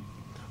that we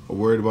are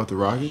worried about the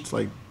Rockets?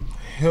 Like,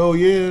 hell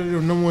yeah, they're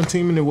the number one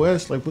team in the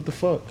West. Like, what the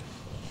fuck?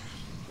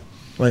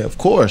 Like, of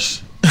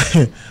course.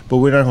 But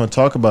we're not going to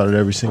talk about it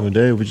every single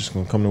day. We're just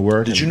going to come to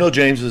work. Did you know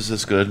James is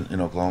this good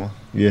in Oklahoma?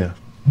 Yeah.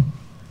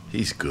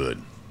 He's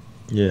good.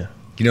 Yeah.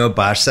 You know what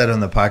Bosch said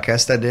on the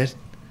podcast I did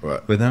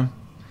What? with him?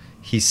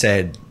 He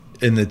said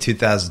in the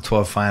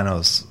 2012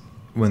 finals,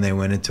 when they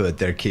went into it,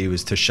 their key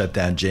was to shut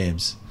down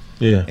James.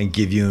 Yeah. And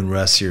give you and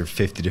Russ your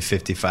 50 to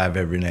 55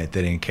 every night.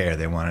 They didn't care.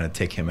 They wanted to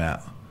take him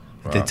out.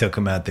 If they took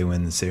him out, they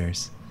win the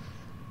series.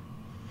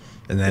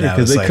 And then I was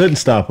because they like, couldn't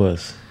stop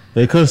us.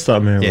 They couldn't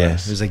stop me. yeah,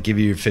 it was like, give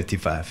you your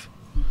 55.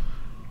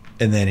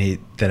 And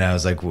then I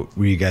was like,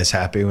 were you guys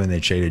happy when they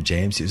traded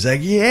James? He was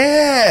like,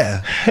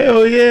 yeah.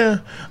 Hell yeah.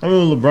 I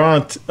remember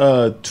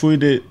LeBron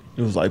tweeted,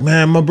 it was like,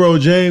 man, my bro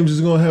James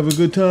is going to have a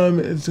good time.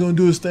 It's going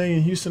to do his thing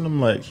in Houston.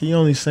 I'm like, he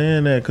only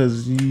saying that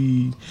because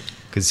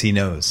he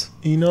knows.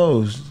 He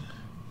knows.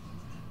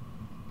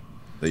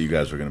 That you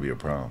guys were going to be a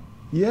problem.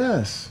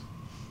 Yes.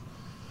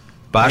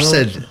 Bosch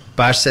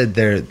said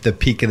the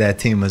peak of that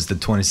team was the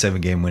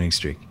 27-game winning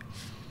streak.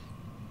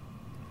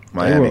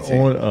 Miami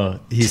team.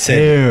 He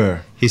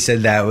said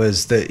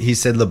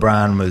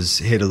LeBron was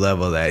hit a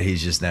level that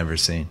he's just never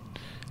seen.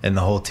 And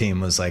the whole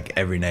team was like,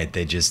 every night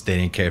they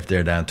didn't care if they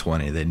were down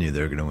 20. They knew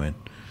they were going to win.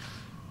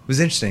 It was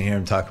interesting to hear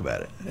him talk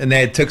about it. And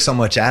they took so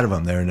much out of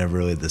him, they were never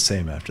really the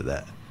same after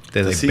that.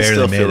 Does he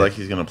still feel like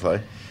he's going to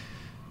play?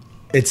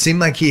 It seemed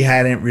like he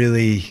hadn't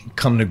really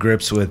come to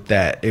grips with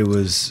that. It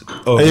was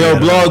over. Hey, yo,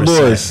 Blog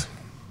Boys.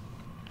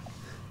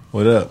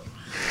 What up?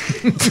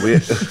 I'm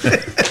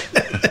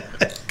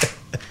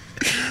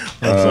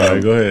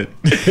sorry. Go ahead.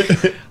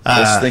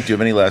 Let's think. Do you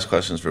have any last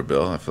questions for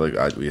Bill? I feel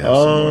like we have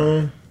some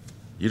more.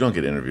 You don't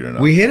get interviewed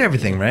enough. We hit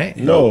everything, right?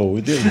 No,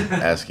 we didn't.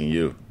 Asking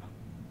you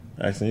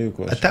a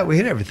question. I thought we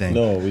hit everything.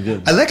 No, we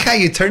didn't. I like how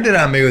you turned it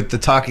on me with the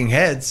talking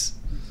heads.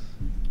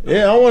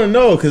 Yeah, I want to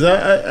know because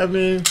I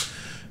mean,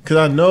 because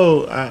I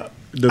know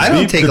the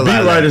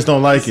beat writers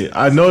don't like it.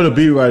 I know the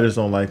beat writers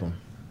don't like them.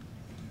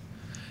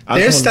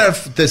 There's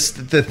stuff,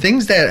 the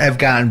things that have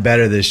gotten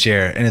better this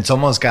year, and it's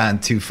almost gotten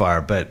too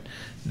far, but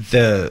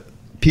the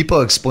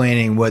people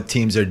explaining what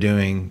teams are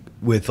doing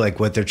with like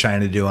what they're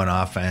trying to do on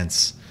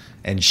offense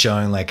and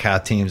showing like how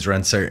teams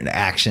run certain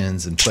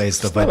actions and play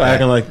stuff like that.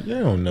 Acting like they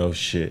don't know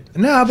shit.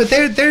 No, but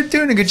they're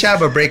doing a good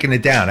job of breaking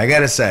it down, I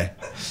gotta say.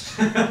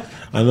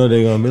 I know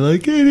they're gonna be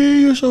like,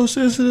 "KD, you're so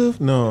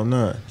sensitive." No, I'm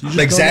not.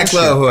 Like Zach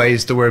Lowe, who I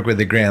used to work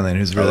with at Grambling,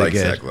 who's really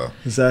good.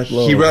 Zach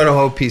Lowe. He wrote a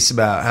whole piece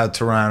about how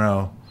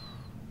Toronto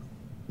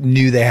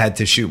knew they had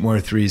to shoot more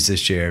threes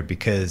this year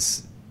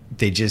because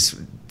they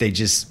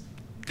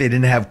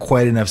didn't have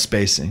quite enough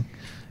spacing,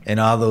 and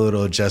all the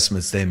little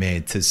adjustments they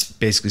made to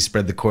basically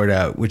spread the court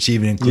out, which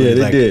even included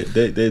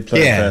they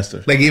played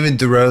faster. Like even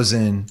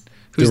DeRozan,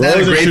 who's not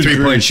a great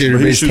 3-point shooter,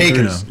 but he's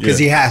taking them because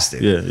he has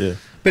to. Yeah.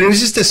 But it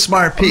was just a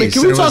smart piece.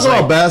 Can we talk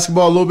about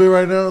basketball a little bit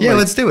right now? Yeah,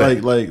 let's do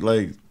it. Like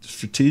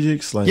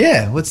strategics.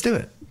 Let's do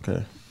it.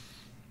 Okay.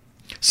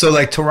 So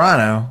like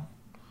Toronto,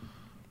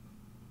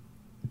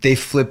 they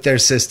flipped their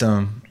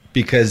system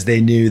because they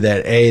knew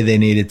that they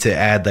needed to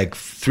add like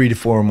 3 to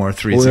 4 more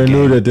threes. Well, they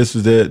knew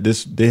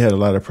that they had a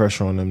lot of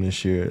pressure on them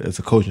this year as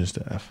a coaching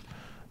staff.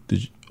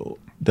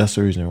 That's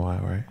the reason why,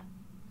 right?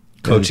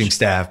 Coaching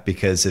staff,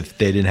 because if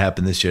they didn't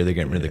happen this year, they're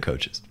getting rid of the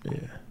coaches.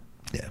 Yeah.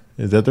 Yeah.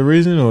 Is that the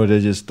reason, or they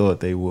just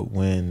thought they would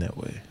win that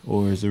way?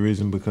 Or is the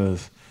reason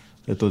because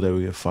they thought they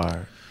would get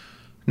fired?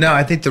 No,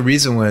 I think the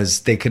reason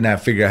was they could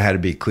not figure out how to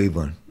beat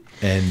Cleveland,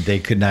 and they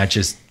could not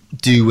just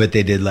do what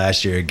they did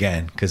last year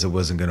again because it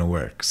wasn't going to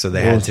work. So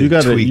they had to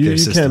tweak their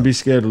system. You can't be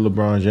scared of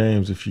LeBron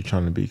James if you're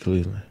trying to beat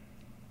Cleveland.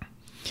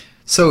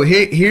 So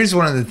here's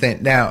one of the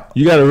things. Now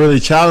you got to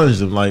really challenge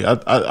them. Like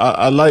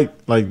I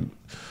like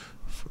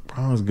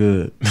LeBron's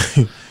good.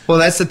 Well,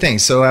 that's the thing.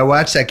 So I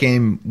watched that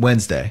game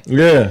Wednesday.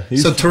 Yeah.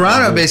 So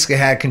Toronto basically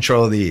had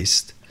control of the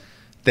East.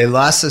 They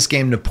lost this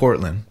game to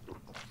Portland,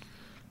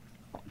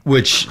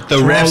 which the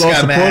refs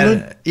got mad.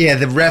 Portland? Yeah,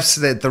 the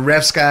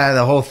refs got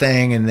the whole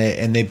thing, and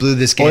they blew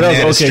this game.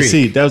 That was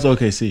OKC. That was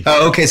OKC.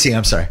 Oh, OKC.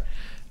 I'm sorry.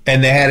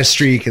 And they had a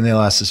streak, and they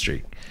lost the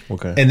streak.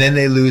 Okay. And then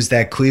they lose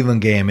that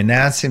Cleveland game, and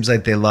now it seems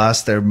like they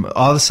lost their.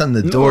 All of a sudden,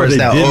 the door is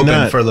now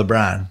open for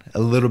LeBron a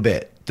little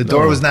bit. The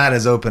door was not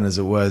as open as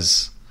it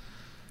was.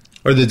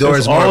 Or the door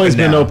is more always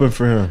open been now. Open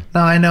for him.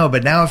 No, I know,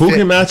 but now who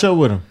can match up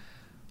with him?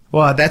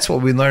 Well, that's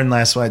what we learned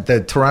last night.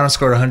 That Toronto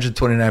scored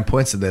 129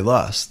 points and they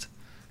lost.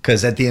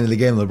 Because at the end of the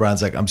game,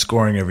 LeBron's like, I'm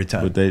scoring every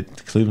time.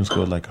 But Cleveland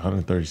scored like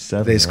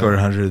 137. They scored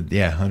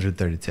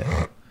 132.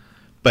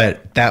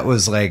 But that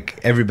was like,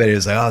 everybody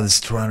was like, oh, this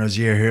is Toronto's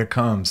year, here it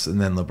comes.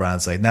 And then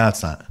LeBron's like, no,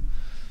 it's not.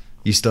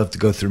 You still have to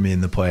go through me in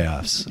the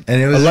playoffs.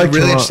 And it was a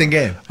really interesting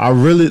game. I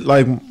really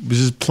was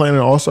just playing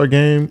an All-Star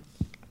game.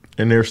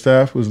 And their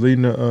staff was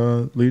leading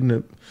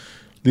the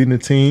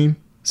team.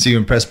 So you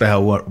impressed by how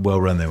well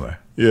run they were?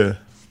 Yeah.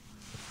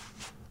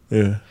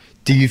 Yeah.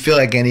 Do you feel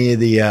like any of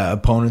the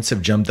opponents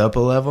have jumped up a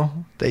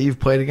level that you've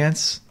played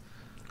against?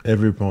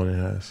 Every opponent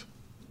has.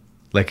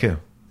 Like who?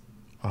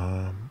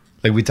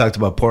 Like we talked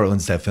about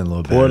Portland's definitely a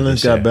little better.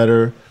 Portland's got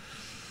better.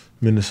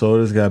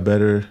 Minnesota's got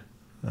better.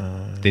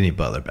 They need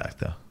Butler back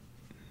though.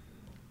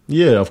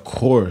 Yeah, of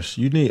course.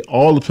 You need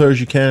all the players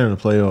you can in the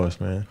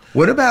playoffs, man.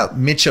 What about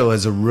Mitchell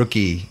as a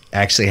rookie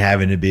actually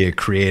having to be a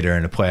creator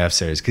in a playoff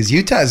series? Because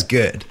Utah's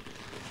good.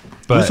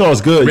 But Utah's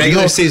good.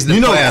 Regular season,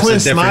 playoffs Quinn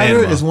is different Snyder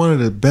animal. is one of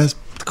the best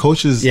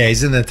coaches. Yeah,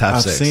 he's in the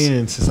top 6. I've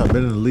seen since I've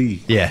been in the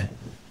league. Yeah,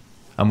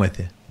 I'm with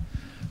you.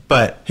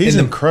 But he's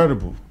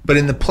incredible. But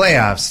in the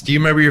playoffs, do you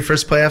remember your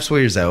first playoffs? What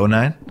year is that?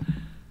 2009?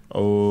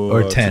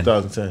 Or 10?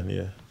 2010,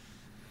 yeah.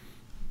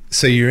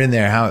 So you're in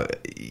there. How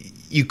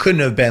you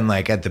couldn't have been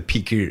like at the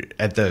peak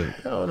compared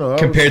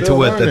to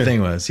what the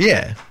thing was.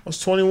 Yeah, I was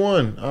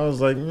 21. I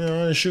was like, I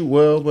didn't shoot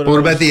well, but what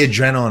about the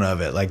adrenaline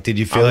of it? Like, did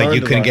you feel like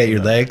you couldn't get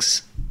your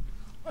legs?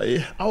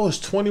 I was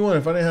 21.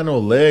 If I didn't have no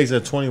legs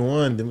at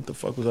 21, then what the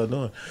fuck was I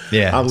doing?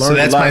 Yeah, I learned so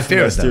that's a lot my from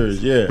fear. That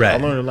series. Yeah, right. I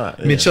learned a lot.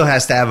 Yeah. Mitchell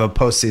has to have a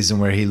postseason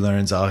where he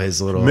learns all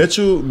his little.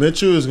 Mitchell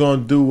is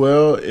going to do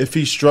well. If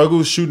he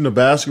struggles shooting the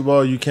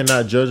basketball, you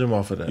cannot judge him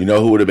off of that. You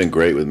know who would have been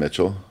great with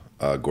Mitchell?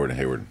 Gordon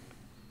Hayward.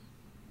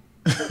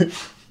 I'm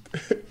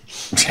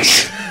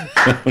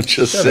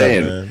just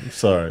saying. Man. I'm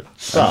sorry.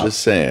 I'm just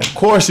saying. Of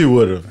course he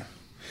would have.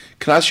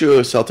 Can I ask you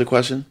a Celtic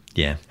question?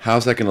 Yeah.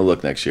 How's that going to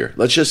look next year?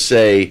 Let's just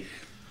say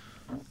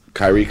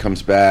Kyrie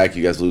comes back.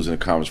 You guys lose in the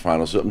conference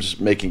finals. So I'm just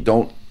making.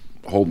 Don't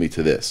hold me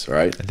to this. All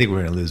right. I think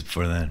we're going to lose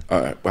before then.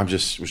 All right.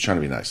 Was trying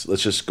to be nice.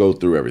 Let's just go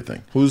through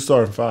everything. Who's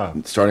starting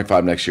 5? Starting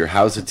 5 next year.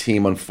 How's the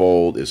team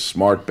unfold? Is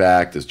Smart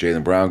back? Does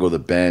Jaylen Brown go to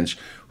the bench?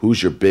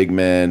 Who's your big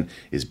man?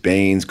 Is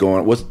Baines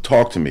going?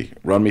 Talk to me.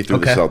 Run me through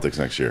the Celtics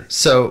next year.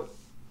 So,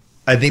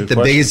 I think the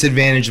biggest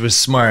advantage with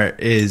Smart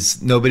is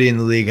nobody in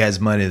the league has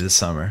money this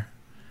summer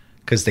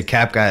because the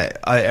cap guy,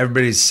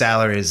 everybody's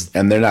salary is,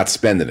 and they're not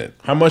spending it.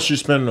 How much you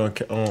spending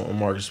on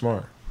Marcus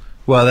Smart?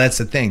 Well, that's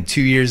the thing.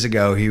 2 years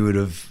ago, he would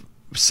have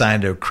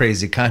signed a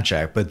crazy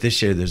contract, but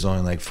this year there's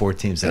only like 4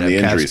 teams that have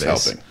cap space. And the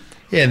injuries helping.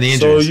 Yeah, and the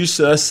injuries.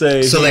 So let's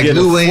say like get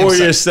Lou a Williams,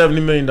 4-year,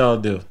 $70 million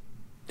deal.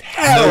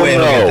 No way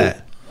to get that.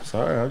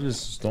 Sorry, I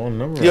just throwing a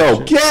number. Yo,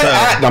 get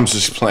out! I'm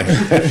just playing.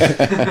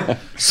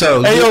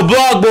 So, hey, yo,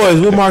 Blog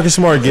Boys, what Marcus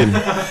Smart getting?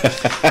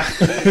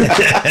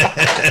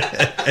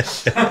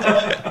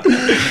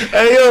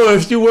 Hey, yo,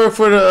 if you work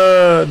for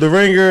the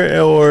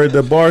Ringer or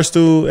the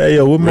Barstool, hey,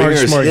 yo, what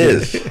Marcus Smart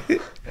getting?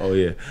 Oh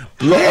yeah,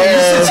 yo,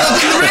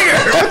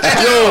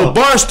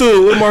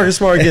 Barstool, what Marcus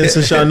Smart getting?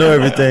 Since y'all know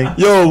everything.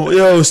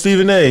 Yo,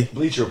 Stephen A.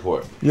 Bleacher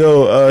Report.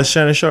 Yo,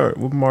 Shannon Sharp,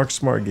 what Marcus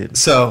Smart getting?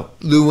 So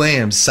Lou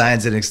Williams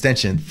signs an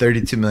extension,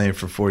 $32 million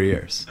for 4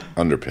 years.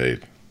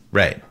 Underpaid.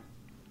 Right,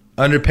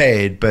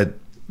 underpaid, but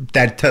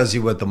that tells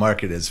you what the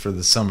market is for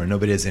the summer.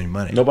 Nobody has any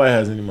money. Nobody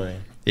has any money.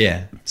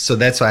 Yeah, so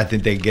that's why I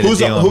think they get a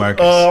deal on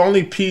Marcus.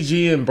 Only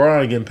PG and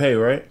Bron are getting paid,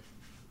 right?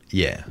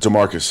 Yeah.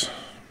 DeMarcus.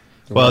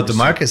 Well,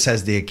 DeMarcus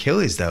has the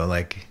Achilles though.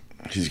 Like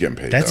he's getting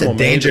paid. That's a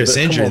dangerous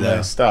injury, though.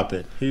 Man, stop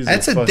it.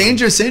 That's a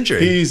dangerous injury.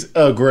 He's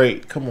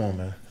great. Come on,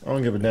 man. I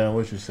don't give a damn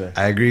what you say.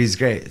 I agree. He's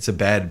great. It's a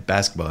bad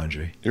basketball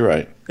injury. You're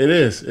right. It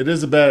is. It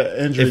is a bad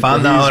injury. If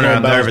I'm the owner,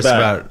 I'm nervous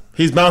about it.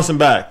 He's bouncing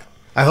back.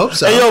 I hope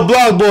so. Hey, yo,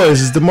 Blog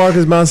Boys, is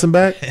DeMarcus bouncing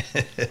back?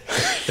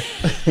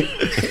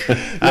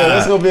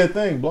 That's gonna be a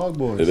thing. Blog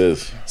Boys. It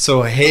is.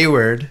 So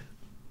Hayward,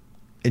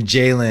 and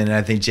Jalen, and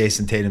I think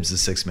Jason Tatum's the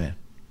sixth man.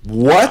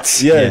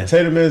 What? Yeah,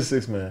 Tatum is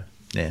sixth man.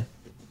 Yeah.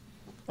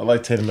 I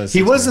like Tatum as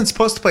He wasn't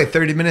supposed to play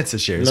 30 minutes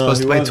this year. He was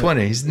supposed to play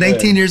 20. He's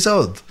 19 years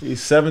old.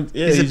 He's 7.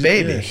 Yeah, he's a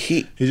baby. Yeah.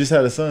 He just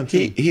had a son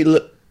too. He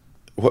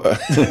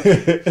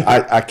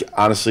I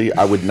honestly,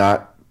 I would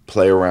not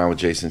play around with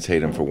Jason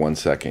Tatum for 1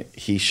 second.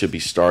 He should be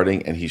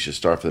starting, and he should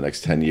start for the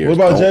next 10 years.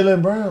 What about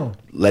Jaylen Brown?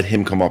 Let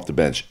him come off the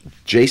bench.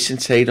 Jason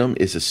Tatum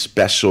is a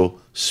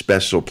special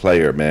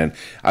player, man.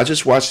 I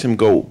just watched him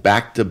go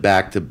back to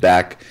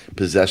back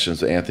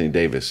possessions of Anthony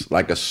Davis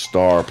like a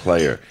star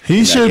player.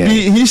 He should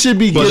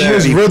be getting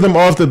his rhythm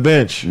off the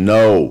bench.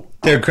 No.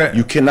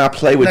 You cannot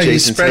play with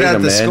Jason Tatum, man. Spread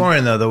out the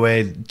scoring, though, the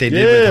way they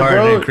did with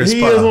Harden and Chris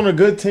Paul. He is on a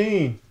good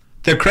team.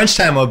 Their crunch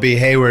time will be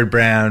Hayward,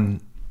 Brown,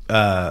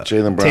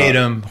 Jaylen Brown,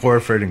 Tatum,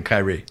 Horford, and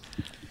Kyrie.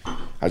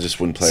 I just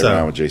wouldn't play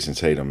around with Jason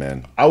Tatum,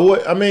 man. I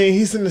would. I mean,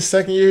 he's in the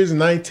second year. He's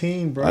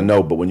 19, bro. I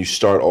know, but when you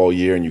start all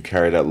year and you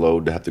carry that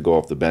load to have to go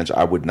off the bench,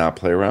 I would not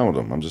play around with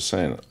him. I'm just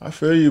saying. I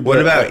feel you.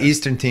 What about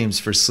Eastern teams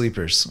for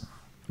sleepers?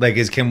 Like,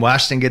 can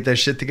Washington get their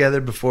shit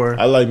together before?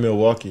 I like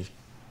Milwaukee.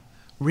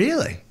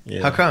 Really?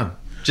 Yeah. How come?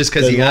 Just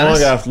because he's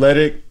long,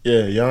 athletic.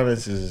 Yeah,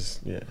 Giannis is.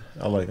 Yeah,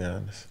 I like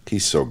Giannis.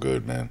 He's so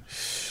good, man.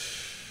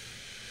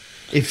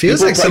 It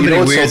feels like somebody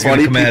weird's going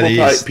to come out of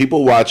the East.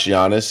 People watch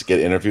Giannis get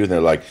interviewed, and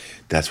they're like,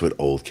 "That's what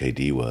old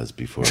KD was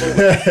before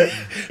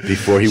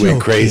he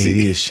went crazy."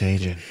 KD is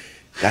changing.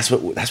 That's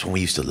when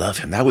we used to love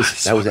him. That was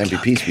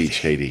MVP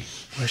speech, KD.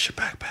 Where's your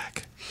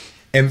backpack?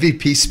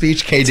 MVP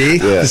speech, KD. Yeah.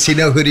 Does he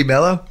know Hoodie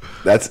Mello?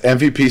 That's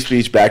MVP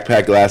speech.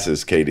 Backpack,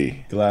 glasses,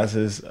 KD.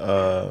 Glasses.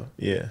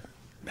 Yeah.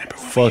 Remember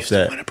when we used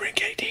to want to bring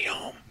KD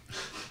home?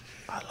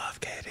 I love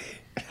KD.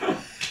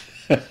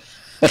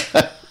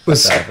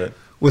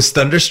 Was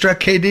Thunderstruck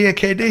KD a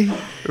KD?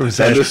 Or was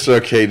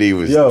Thunderstruck KD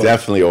was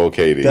definitely old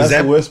KD. That's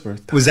a whisper.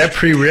 Was that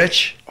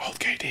pre-Rich? Old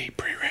KD,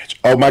 pre-Rich.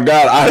 Oh my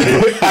God,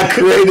 I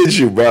created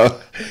you, bro.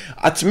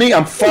 To me,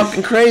 I'm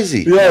fucking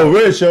crazy. Yo,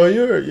 Rich, no,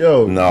 you're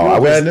I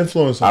was bad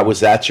influence. I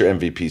was at your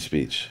MVP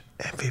speech.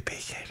 MVP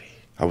KD.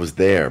 I was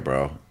there,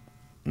 bro.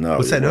 No.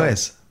 What's that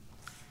noise?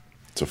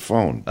 It's a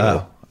phone. Bro.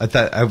 Oh, I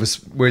thought I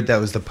was worried that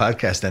was the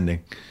podcast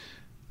ending.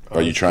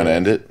 Are you trying to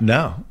end it?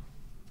 No.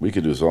 We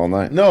could do this all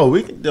night. No,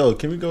 we can. Yo,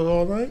 can we go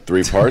all night?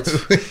 3 parts.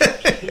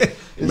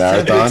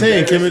 Marathon.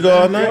 10, can we go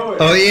all night?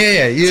 Oh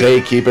yeah.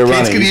 Tay, keep it running.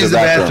 Kate's gonna use the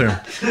bathroom.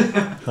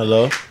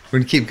 Hello. We're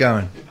gonna keep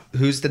going.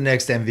 Who's the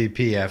next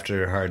MVP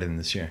after Harden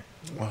this year?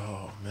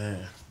 Oh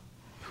man.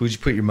 Who'd you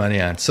put your money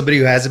on? Somebody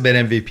who hasn't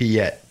been MVP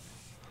yet.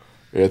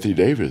 Anthony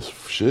Davis.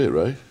 Shit,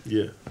 right?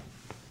 Yeah.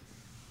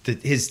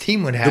 His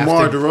team would have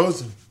DeMar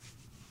DeRozan.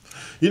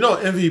 You know,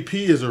 MVP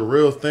is a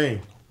real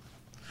thing.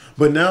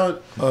 But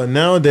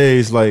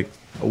nowadays, like,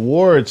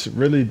 awards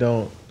really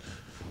don't,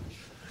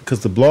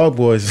 because the blog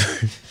boys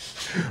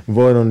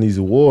vote on these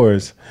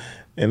awards,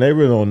 and they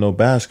really don't know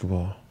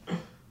basketball.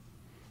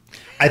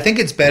 I think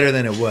it's better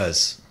than it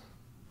was.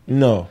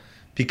 No.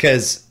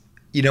 Because,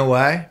 you know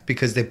why?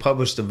 Because they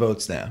publish the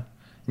votes now.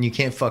 And you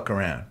can't fuck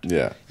around.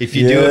 Yeah. If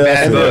you do a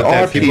bad vote,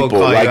 there are people call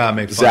like you out,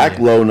 make fun Zach of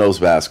you. Lowe knows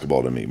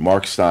basketball to me.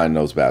 Mark Stein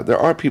knows basketball.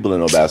 There are people that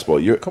know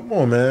basketball. Come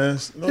on, man.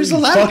 There's a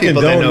lot of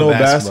people that know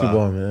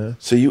basketball, man.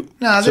 So you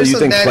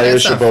think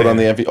players should vote on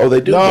the MVP? Oh, they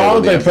do. No, I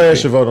don't think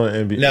players should vote on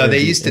the NBA. No, they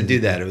used to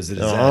do that. It was a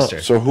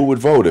disaster. So who would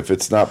vote if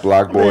it's not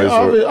Block Boys?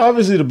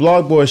 Obviously, the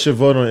blog boys should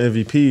vote on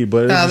MVP,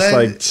 but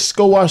just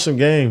go watch some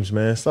games,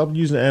 man. Stop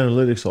using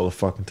analytics all the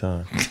fucking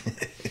time.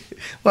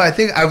 Well,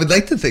 I would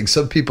like to think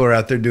some people are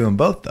out there doing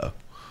both, though.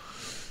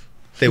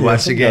 They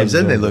watch the games,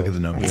 then they look at the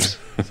numbers.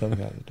 Some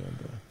guys are doing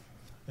good.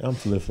 I'm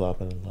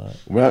flip-flopping a lot.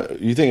 Well,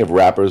 you think if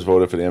rappers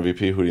voted for the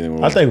MVP, who do you think would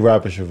win? I think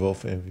rappers should vote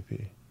for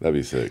MVP. That'd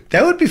be sick.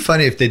 That would be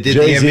funny if they did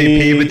Jay-Z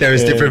the MVP, but there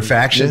was different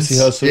factions. Nipsey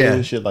Hussle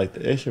and shit like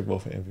that. They should vote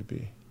for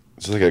MVP.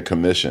 It's like a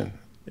commission.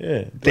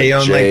 Yeah. They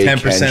own like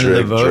 10% of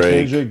the vote.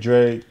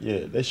 Drake.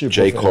 Yeah, they should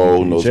J. vote for Cole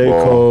MVP. knows J.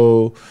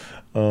 ball.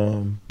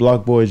 Cole,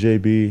 Block Boy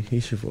JB,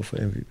 he should vote for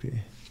MVP.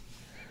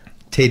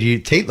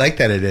 Tate liked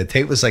that idea.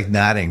 Tate was like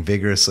nodding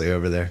vigorously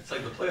over there. It's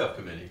like the playoff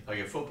committee, like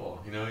in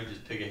football. You know, you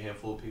just pick a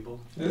handful of people.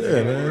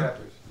 Yeah, man.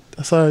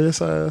 That's how.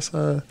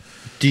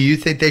 Do you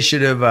think they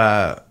should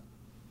have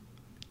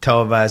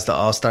televised the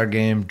All-Star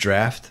Game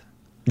draft?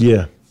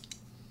 Yeah.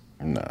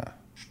 Nah.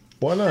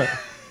 Why not?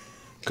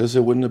 Because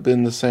it wouldn't have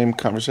been the same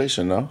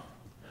conversation, no?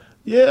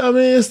 Yeah, I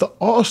mean, it's the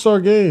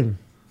All-Star Game.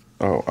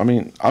 Oh, I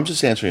mean, I'm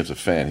just answering as a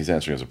fan. He's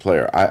answering as a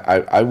player.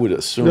 I would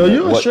assume. Yo,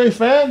 you a straight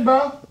fan,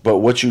 bro? But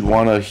what you'd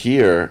want to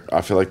hear,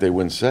 I feel like they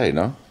wouldn't say,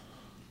 no?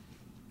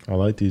 I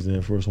like these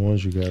Air Force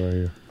Ones you got right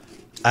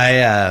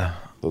here.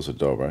 Those are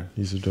dope, right?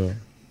 These are dope.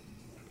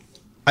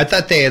 I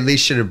thought they at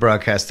least should have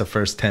broadcast the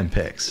first 10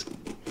 picks.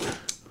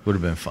 Would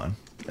have been fun.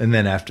 And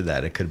then after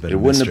that, it could have been. It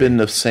wouldn't have been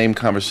the same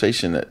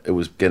conversation that it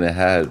was gonna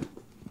have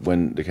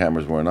when the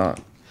cameras weren't on.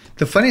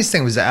 The funniest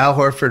thing was Al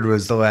Horford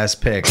was the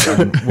last pick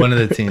on one of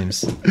the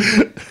teams,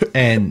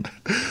 and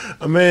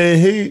I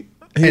mean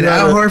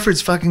Al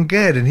Horford's fucking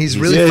good, and he's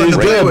really fun to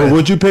play good. with. But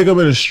would you pick him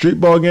in a street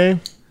ball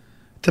game?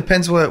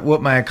 Depends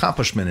what my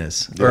accomplishment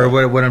is, or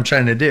what I'm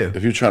trying to do.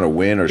 If you're trying to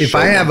win, or if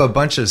I have a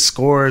bunch of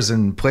scorers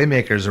and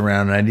playmakers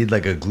around, and I need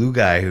like a glue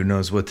guy who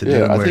knows what to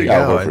do and I where think to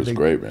Al go, Horford's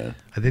great, man.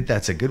 I think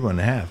that's a good one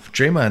to have.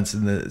 Draymond's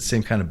in the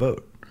same kind of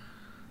boat.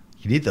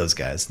 You need those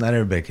guys. Not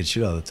everybody can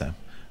shoot all the time.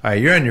 All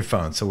right, you're on your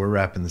phone, so we're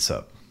wrapping this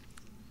up.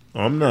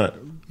 I'm not.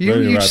 You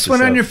just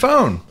went on your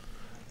phone.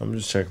 I'm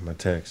just checking my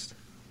text.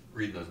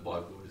 Reading those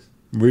blog boys.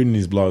 Reading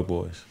these blog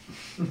boys.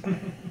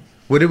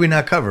 What did we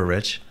not cover,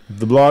 Rich?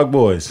 The blog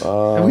boys.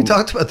 Have we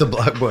talked about the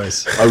blog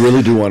boys? I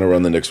really do want to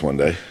run the Knicks one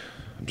day.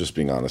 I'm just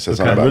being honest. That's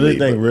not I about really me,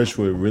 think but- Rich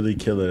would really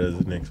kill it as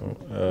the Knicks. What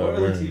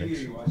other TV are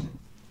you watching?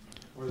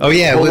 Oh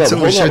yeah, Hold up, we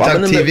hold should up. talk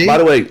I'm in the- TV. By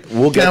the way,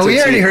 we'll get No, to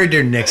we already TV. heard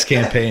your Knicks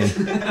campaign.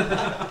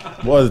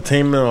 What, the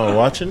team that I'm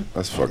watching?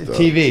 That's fucked up.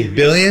 TV,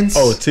 Billions.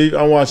 Oh,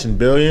 I'm watching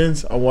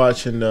Billions. I'm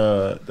watching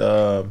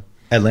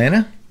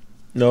Atlanta.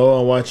 No,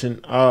 I'm watching.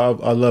 I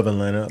love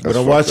Atlanta, but That's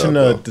I'm fucked watching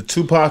up, the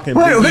Tupac and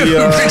Wait,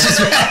 Biggie. Rich is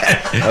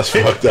mad. That's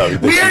fucked up. You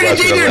think We you're already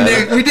watching did your Atlanta?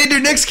 Knicks. We did your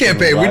Knicks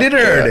campaign. We did it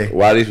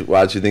already.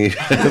 Why'd you think?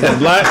 Because I'm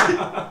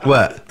black.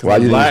 What? Why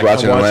do you think Black. he's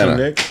watching I'm Atlanta?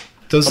 Knicks.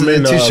 Those I'm are the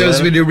in, two shows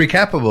Atlanta. we do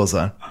recapables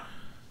on.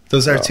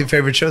 Those are our two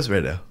favorite shows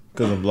right now.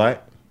 Because I'm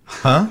black.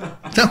 Huh?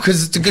 No,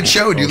 because it's a good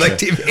show and you like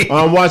TV.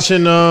 I'm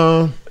watching.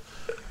 I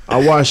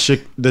watch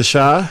The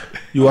Shy.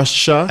 You watch The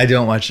Shy? I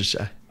don't watch the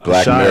show.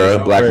 Black Shy.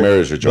 Mirror. Black Mirror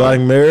is your job. Black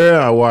Mirror.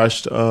 I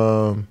watched.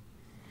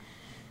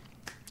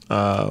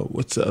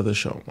 What's the other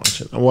show I'm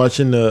watching? I'm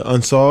watching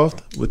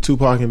Unsolved with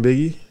Tupac and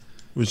Biggie,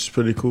 which is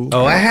pretty cool.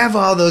 Oh, I have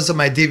all those on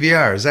my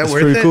DVR. Is that it's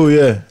worth pretty it? cool.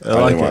 Yeah, I I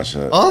like didn't it. watch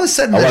that. All of a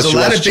sudden, I there's watched a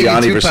lot of Biggie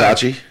Gianni Tupac.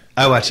 Versace.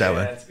 I watched that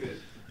one. That's good.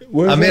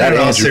 Where's I'm in that? it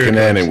all Andrew serious.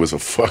 Cunanan was a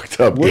fucked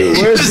up Where, dude.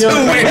 where's So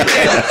Young? weird.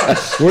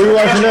 Where you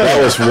watching That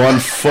that? was one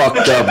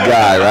fucked up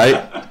guy,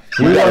 right?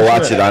 You gotta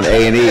watch it on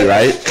A&E,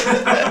 right?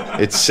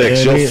 It's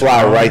 6. A&E, You'll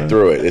fly alright. right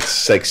through it.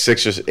 It's like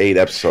 6 or 8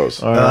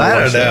 episodes. All right, Oh, I I'll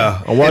don't watch know.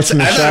 that. I'm watching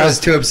The I thought Shy. it was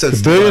 2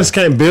 episodes. Billions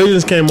came on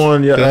Billions came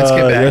back.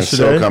 And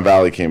yesterday. Silicon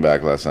Valley came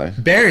back last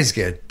night. Barry's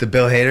good. The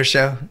Bill Hader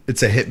show.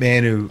 It's a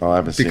hitman who Oh, I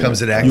haven't seen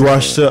becomes it. an actor. You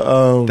watched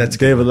the That's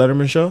David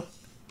Letterman show?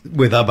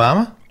 with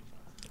Obama?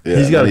 Yeah,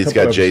 He's got a he's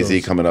couple got Jay-Z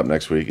episodes. coming up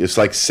next week. It's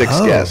like 6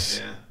 Oh.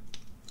 guests.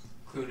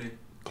 Yeah. Clooney.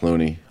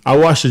 Clooney. I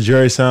watched the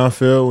Jerry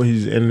Seinfeld when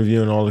he's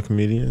interviewing all the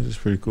comedians. It's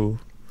pretty cool.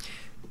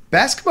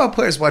 Basketball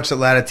players watch a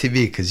lot of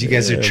TV because you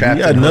guys Yeah, are we trapped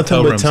got in nothing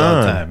hotel but rooms all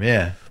the time. time.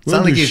 Yeah. It's We not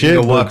don't like do you shit, can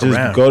go but walk just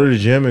around. go to the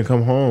gym and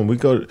come home. We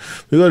go to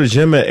the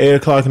gym at 8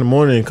 o'clock in the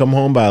morning and come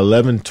home by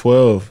 11,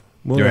 12.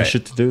 We don't Right. have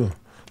shit to do.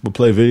 We'll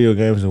play video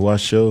games and watch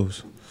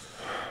shows.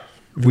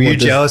 Were you want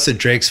this- jealous of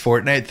Drake's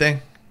Fortnite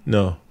thing?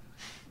 No.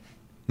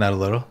 Not a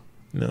little.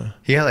 No.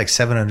 He got like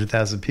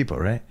 700,000 people,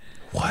 right?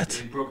 What?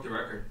 He broke the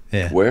record.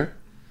 Yeah. Where?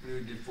 When we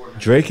did Fortnite.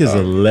 Drake is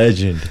a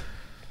legend.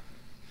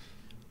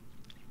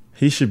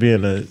 He should be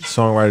in the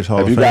Songwriters Hall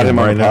Have of you Fame got him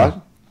on right the now.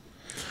 pod?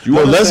 Do you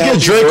Well, want us let's to get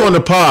help you Drake book? on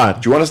the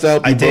pod. Do you want us to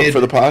help you I book did. for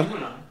the pod?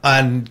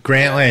 On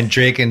Grantland,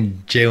 Drake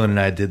and Jalen and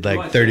I did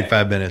like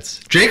 35 minutes.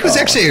 Drake was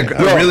actually a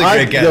Yo, really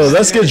great guest. Yo,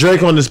 let's get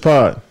Drake on this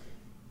pod.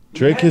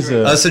 Drake is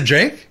a So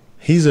Drake?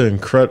 he's an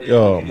incredible.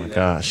 Oh my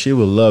gosh, she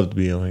would love to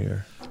be on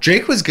here.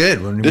 Drake was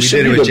good when This we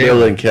should did be it the with Bill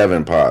Jalen. and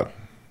Kevin pod.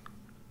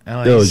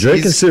 Oh, Yo, he's- Drake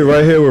can he's- sit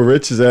right here where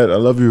Rich is at. I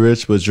love you,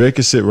 Rich, but Drake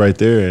can sit right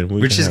there, and we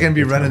Rich can is have going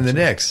to a be good running the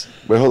conversation. Knicks.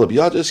 Wait, hold up.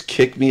 Y'all just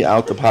kicked me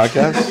out the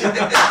podcast?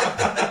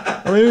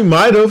 I mean, we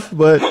might have,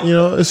 but you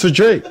know, it's for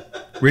Drake.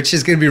 Rich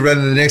is going to be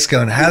running the Knicks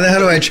going, how the hell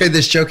do I trade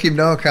this Joakim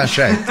Noah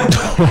contract?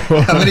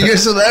 How many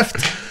years are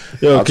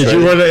left? Yo, I'll could trade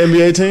you it. run an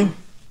NBA team?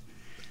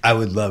 I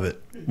would love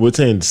it. What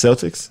team? The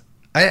Celtics?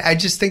 I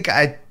just think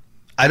I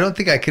don't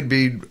think I could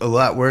be a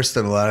lot worse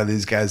than a lot of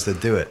these guys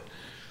that do it.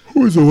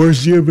 Who's the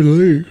worst GM in the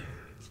league?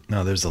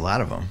 No, there's a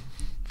lot of them.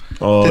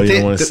 Oh, The you thing-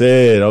 don't want the- to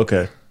say it?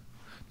 Okay.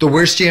 The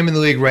worst GM in the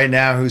league right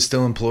now who's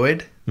still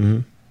employed,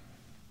 Mm-hmm.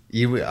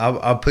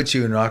 I'll put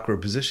you in an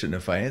awkward position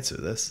if I answer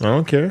this. I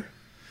don't care.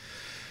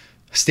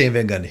 Stan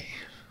Van Gundy.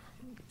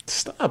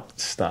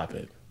 Stop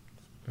it.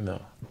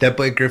 No. That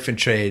Blake Griffin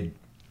trade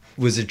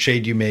was a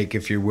trade you make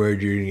if you're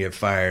worried you're going to get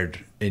fired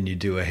and you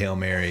do a Hail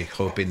Mary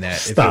hoping that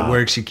if Stop. it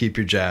works, you keep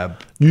your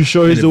job. You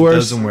sure And he's if the it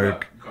worst? doesn't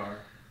work, Car.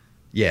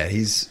 yeah,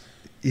 he's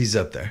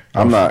up there.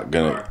 I'm not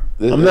gonna.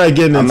 I'm not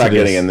getting I'm into not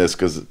getting this. in this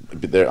because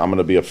I'm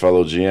gonna be a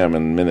fellow GM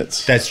in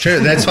minutes. That's true.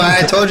 That's why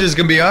I told you it's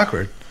going to be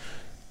awkward.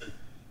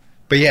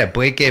 But yeah,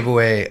 Blake gave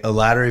away a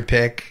lottery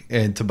pick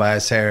and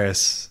Tobias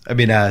Harris. I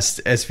mean,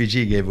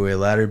 SVG gave away a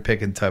lottery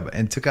pick and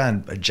took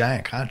on a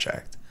giant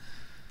contract.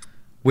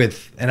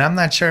 And I'm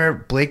not sure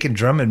Blake and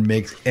Drummond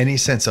make any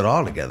sense at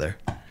all together.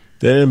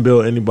 They didn't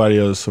build anybody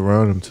else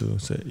around him to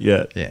say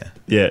yet.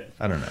 Yeah.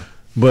 I don't know.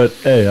 But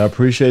hey, I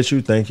appreciate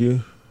you. Thank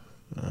you.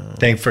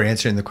 Thanks for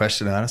answering the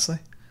question honestly.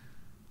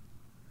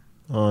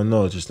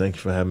 No, just thank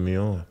you for having me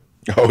on.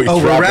 We're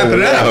wrapping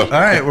it up.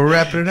 All right, we're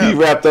wrapping it up. He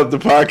wrapped up the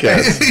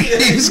podcast.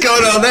 He's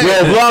going all day.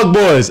 Yo, Vlog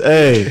Boys.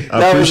 Hey,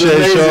 I appreciate y'all,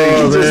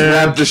 He just man,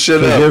 wrapped the shit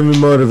for up. giving me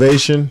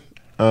motivation.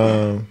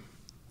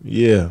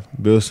 Yeah,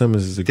 Bill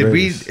Simmons is the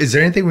greatest. Is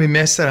there anything we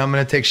missed that I'm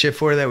going to take shit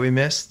for that we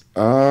missed?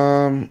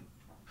 Who's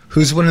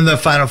Who's winning the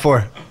Final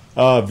Four?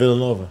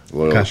 Villanova.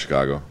 Loyola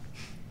Chicago?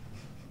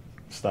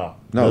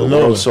 Stop. No, the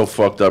world's so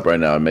fucked up right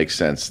now. It makes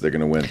sense. They're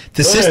gonna win.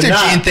 The Sister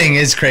Jean thing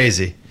is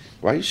crazy.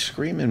 Why are you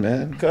screaming,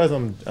 man? Because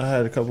I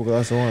had a couple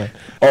glasses of wine.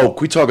 Oh,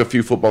 can we talk a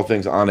few football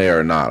things on air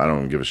or not? I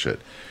don't give a shit.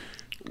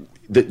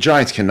 The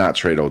Giants cannot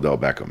trade Odell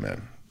Beckham,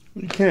 man.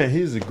 You can't.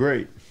 He's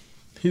great.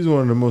 He's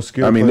one of the most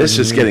skilled. I mean, players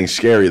this is getting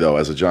scary though.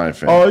 As a Giant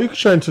fan, Oh, you can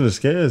trade to the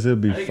Scans. It'll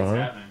be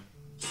fine.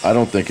 I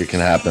don't think it can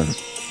happen.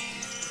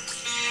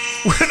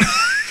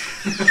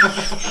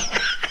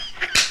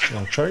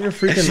 Turn your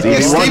freaking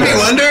Stevie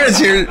Wonder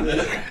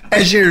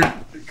as your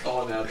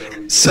Calling out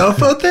that cell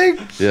phone thing?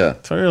 Yeah,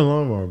 Turn your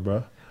lawnmower,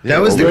 bro. That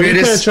was the You can't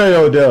greatest. trade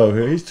Odell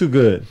here. He's too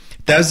good.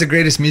 That was the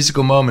greatest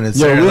musical moment in Yo,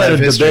 Saturday we had Night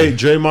a history. debate.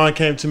 Draymond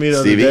came to me the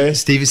Stevie? other day.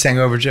 Stevie sang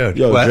over Joe.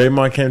 Yo, What?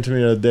 Draymond came to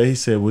me the other day. He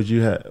said, who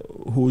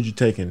would you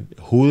taking?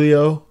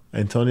 Julio,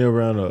 Antonio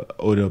Brown, or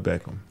Odell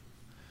Beckham?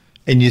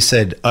 And you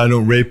said, I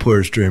don't rate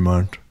players,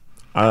 Draymond.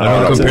 I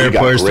don't we compare got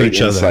players to great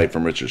each other. insight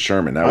from Richard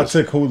Sherman. That I was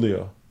took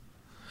Julio.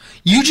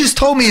 You just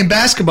told me in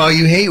basketball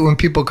you hate when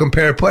people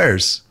compare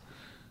players.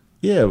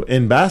 Yeah,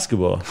 in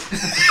basketball.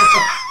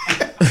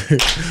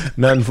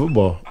 Not in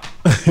football.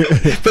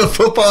 But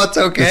football, it's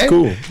okay. It's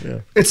cool.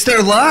 Yeah. It's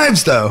their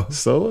lives, though.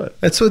 So what?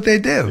 That's what they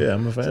do. Yeah,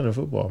 I'm a fan of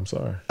football. I'm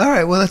sorry. All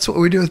right, well, that's what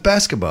we do with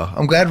basketball.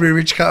 I'm glad we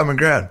reached common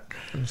ground.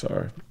 I'm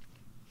sorry.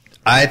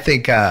 I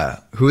think,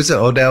 who's it?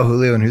 Odell,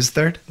 Julio, and who's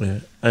third?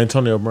 Yeah.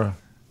 Antonio Brown.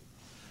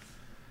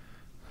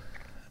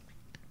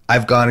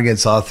 I've gone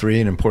against all three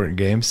in important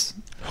games.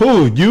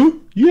 Who?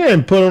 You? You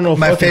ain't put on no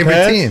My fucking favorite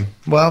pads? team.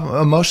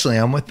 Well, emotionally,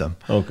 I'm with them.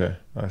 Okay,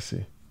 I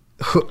see.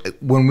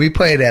 When we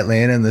played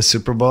Atlanta in the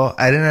Super Bowl,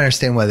 I didn't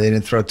understand why they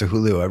didn't throw it to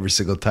Julio every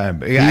single time.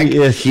 But he I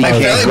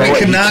feel like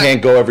we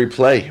can't go every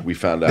play. We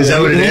found out. Is that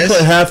what it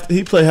is?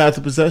 He played half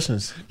the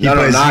possessions. He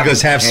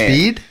goes half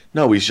speed?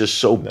 No, he's just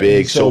so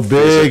big, He's so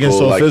big and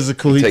so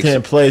physical. He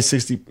can't play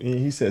 60.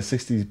 He said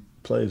 60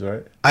 plays,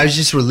 right? I was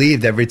just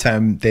relieved every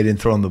time they didn't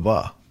throw him the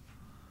ball.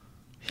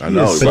 I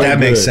know, But that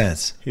makes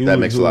sense. That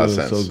makes a lot of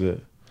sense. So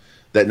good.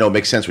 That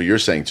makes sense what you're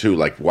saying too.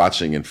 Like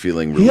watching and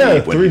feeling He had a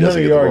relieved when he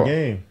doesn't get the 300-yard ball.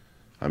 game.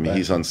 I mean,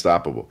 he's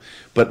unstoppable.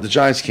 But the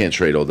Giants can't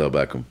trade Odell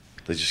Beckham.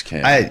 They just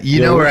can't.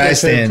 You know where I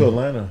stand. To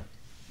Atlanta.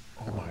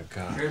 Oh my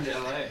god. Trade him to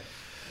LA.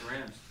 The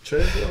Rams.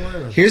 Trade to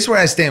Atlanta. Here's where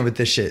I stand with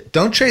this shit.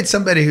 Don't trade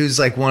somebody who's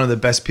like one of the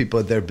best people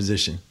at their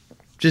position.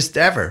 Just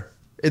ever.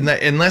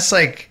 Unless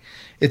like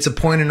it's a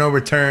point of no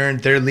return,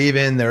 they're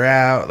leaving, they're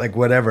out, like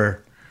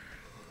whatever.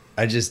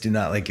 I just do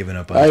not like giving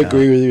up on talent.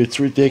 with you. It's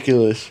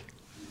ridiculous.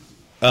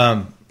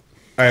 All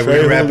right, we're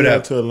gonna wrap it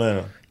up. To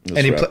Atlanta.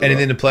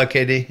 Anything to plug,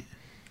 KD?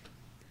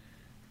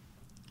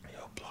 Yo,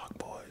 Blog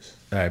Boys.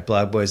 All right,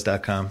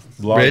 blogboys.com.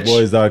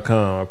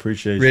 Blogboys.com. I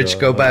appreciate you. Rich,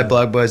 go buy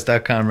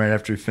blogboys.com right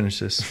after we finish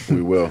this.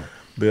 We will.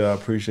 Bill, I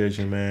appreciate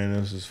you, man.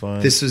 This was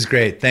fun. This was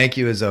great. Thank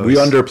you as always.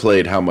 We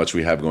underplayed how much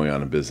we have going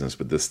on in business,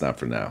 but this is not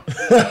for now.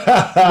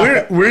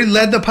 We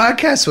led the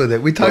podcast with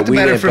it. We talked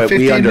about it for 15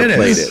 we underplayed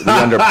minutes. it. We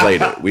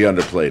underplayed it. We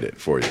underplayed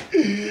it for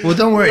you. Well,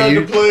 don't worry.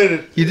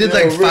 You did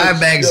like 5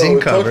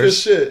 magazine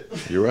covers.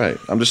 You're right.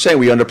 I'm just saying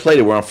we underplayed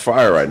it. We're on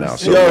fire right now.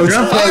 So You're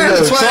on fire.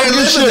 That's why I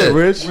live with it.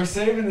 Rich. We're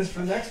saving this for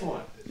the next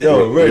one.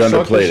 Yo, we Rich,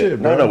 underplayed it.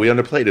 shit, bro. No, we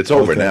underplayed it. It's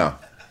over Okay. now.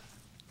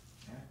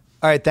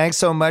 All right, thanks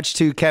so much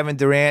to Kevin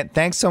Durant.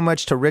 Thanks so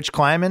much to Rich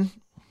Kleiman.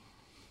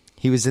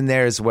 He was in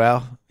there as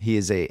well. He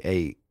is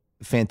a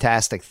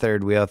fantastic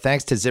third wheel.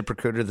 Thanks to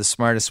ZipRecruiter, the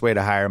smartest way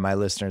to hire. My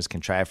listeners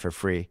can try it for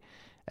free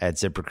at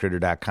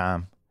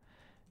ZipRecruiter.com.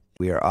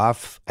 We are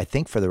off, I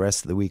think, for the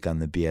rest of the week on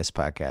the BS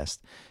podcast.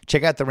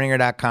 Check out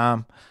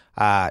TheRinger.com.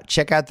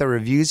 Check out the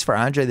reviews for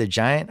Andre the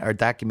Giant, our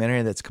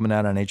documentary that's coming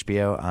out on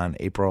HBO on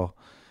April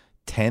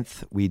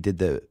 10th. We did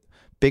the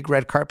big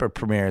red carpet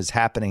premiere is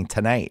happening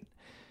tonight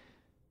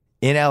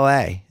in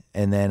LA,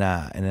 and then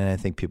I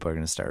think people are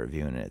going to start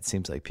reviewing it. It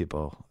seems like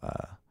people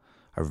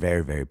are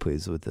very, very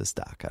pleased with this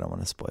doc. I don't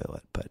want to spoil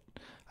it, but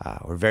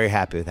we're very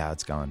happy with how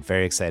it's going.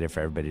 Very excited for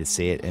everybody to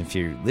see it. And if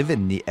you live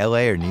in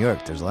LA or New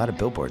York, there's a lot of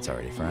billboards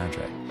already for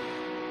Andre.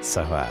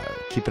 So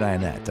keep an eye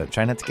on that.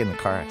 Try not to get in a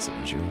car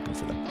accident as you're looking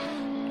for them.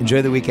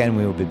 Enjoy the weekend.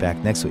 We will be back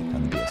next week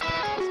on the BS Podcast.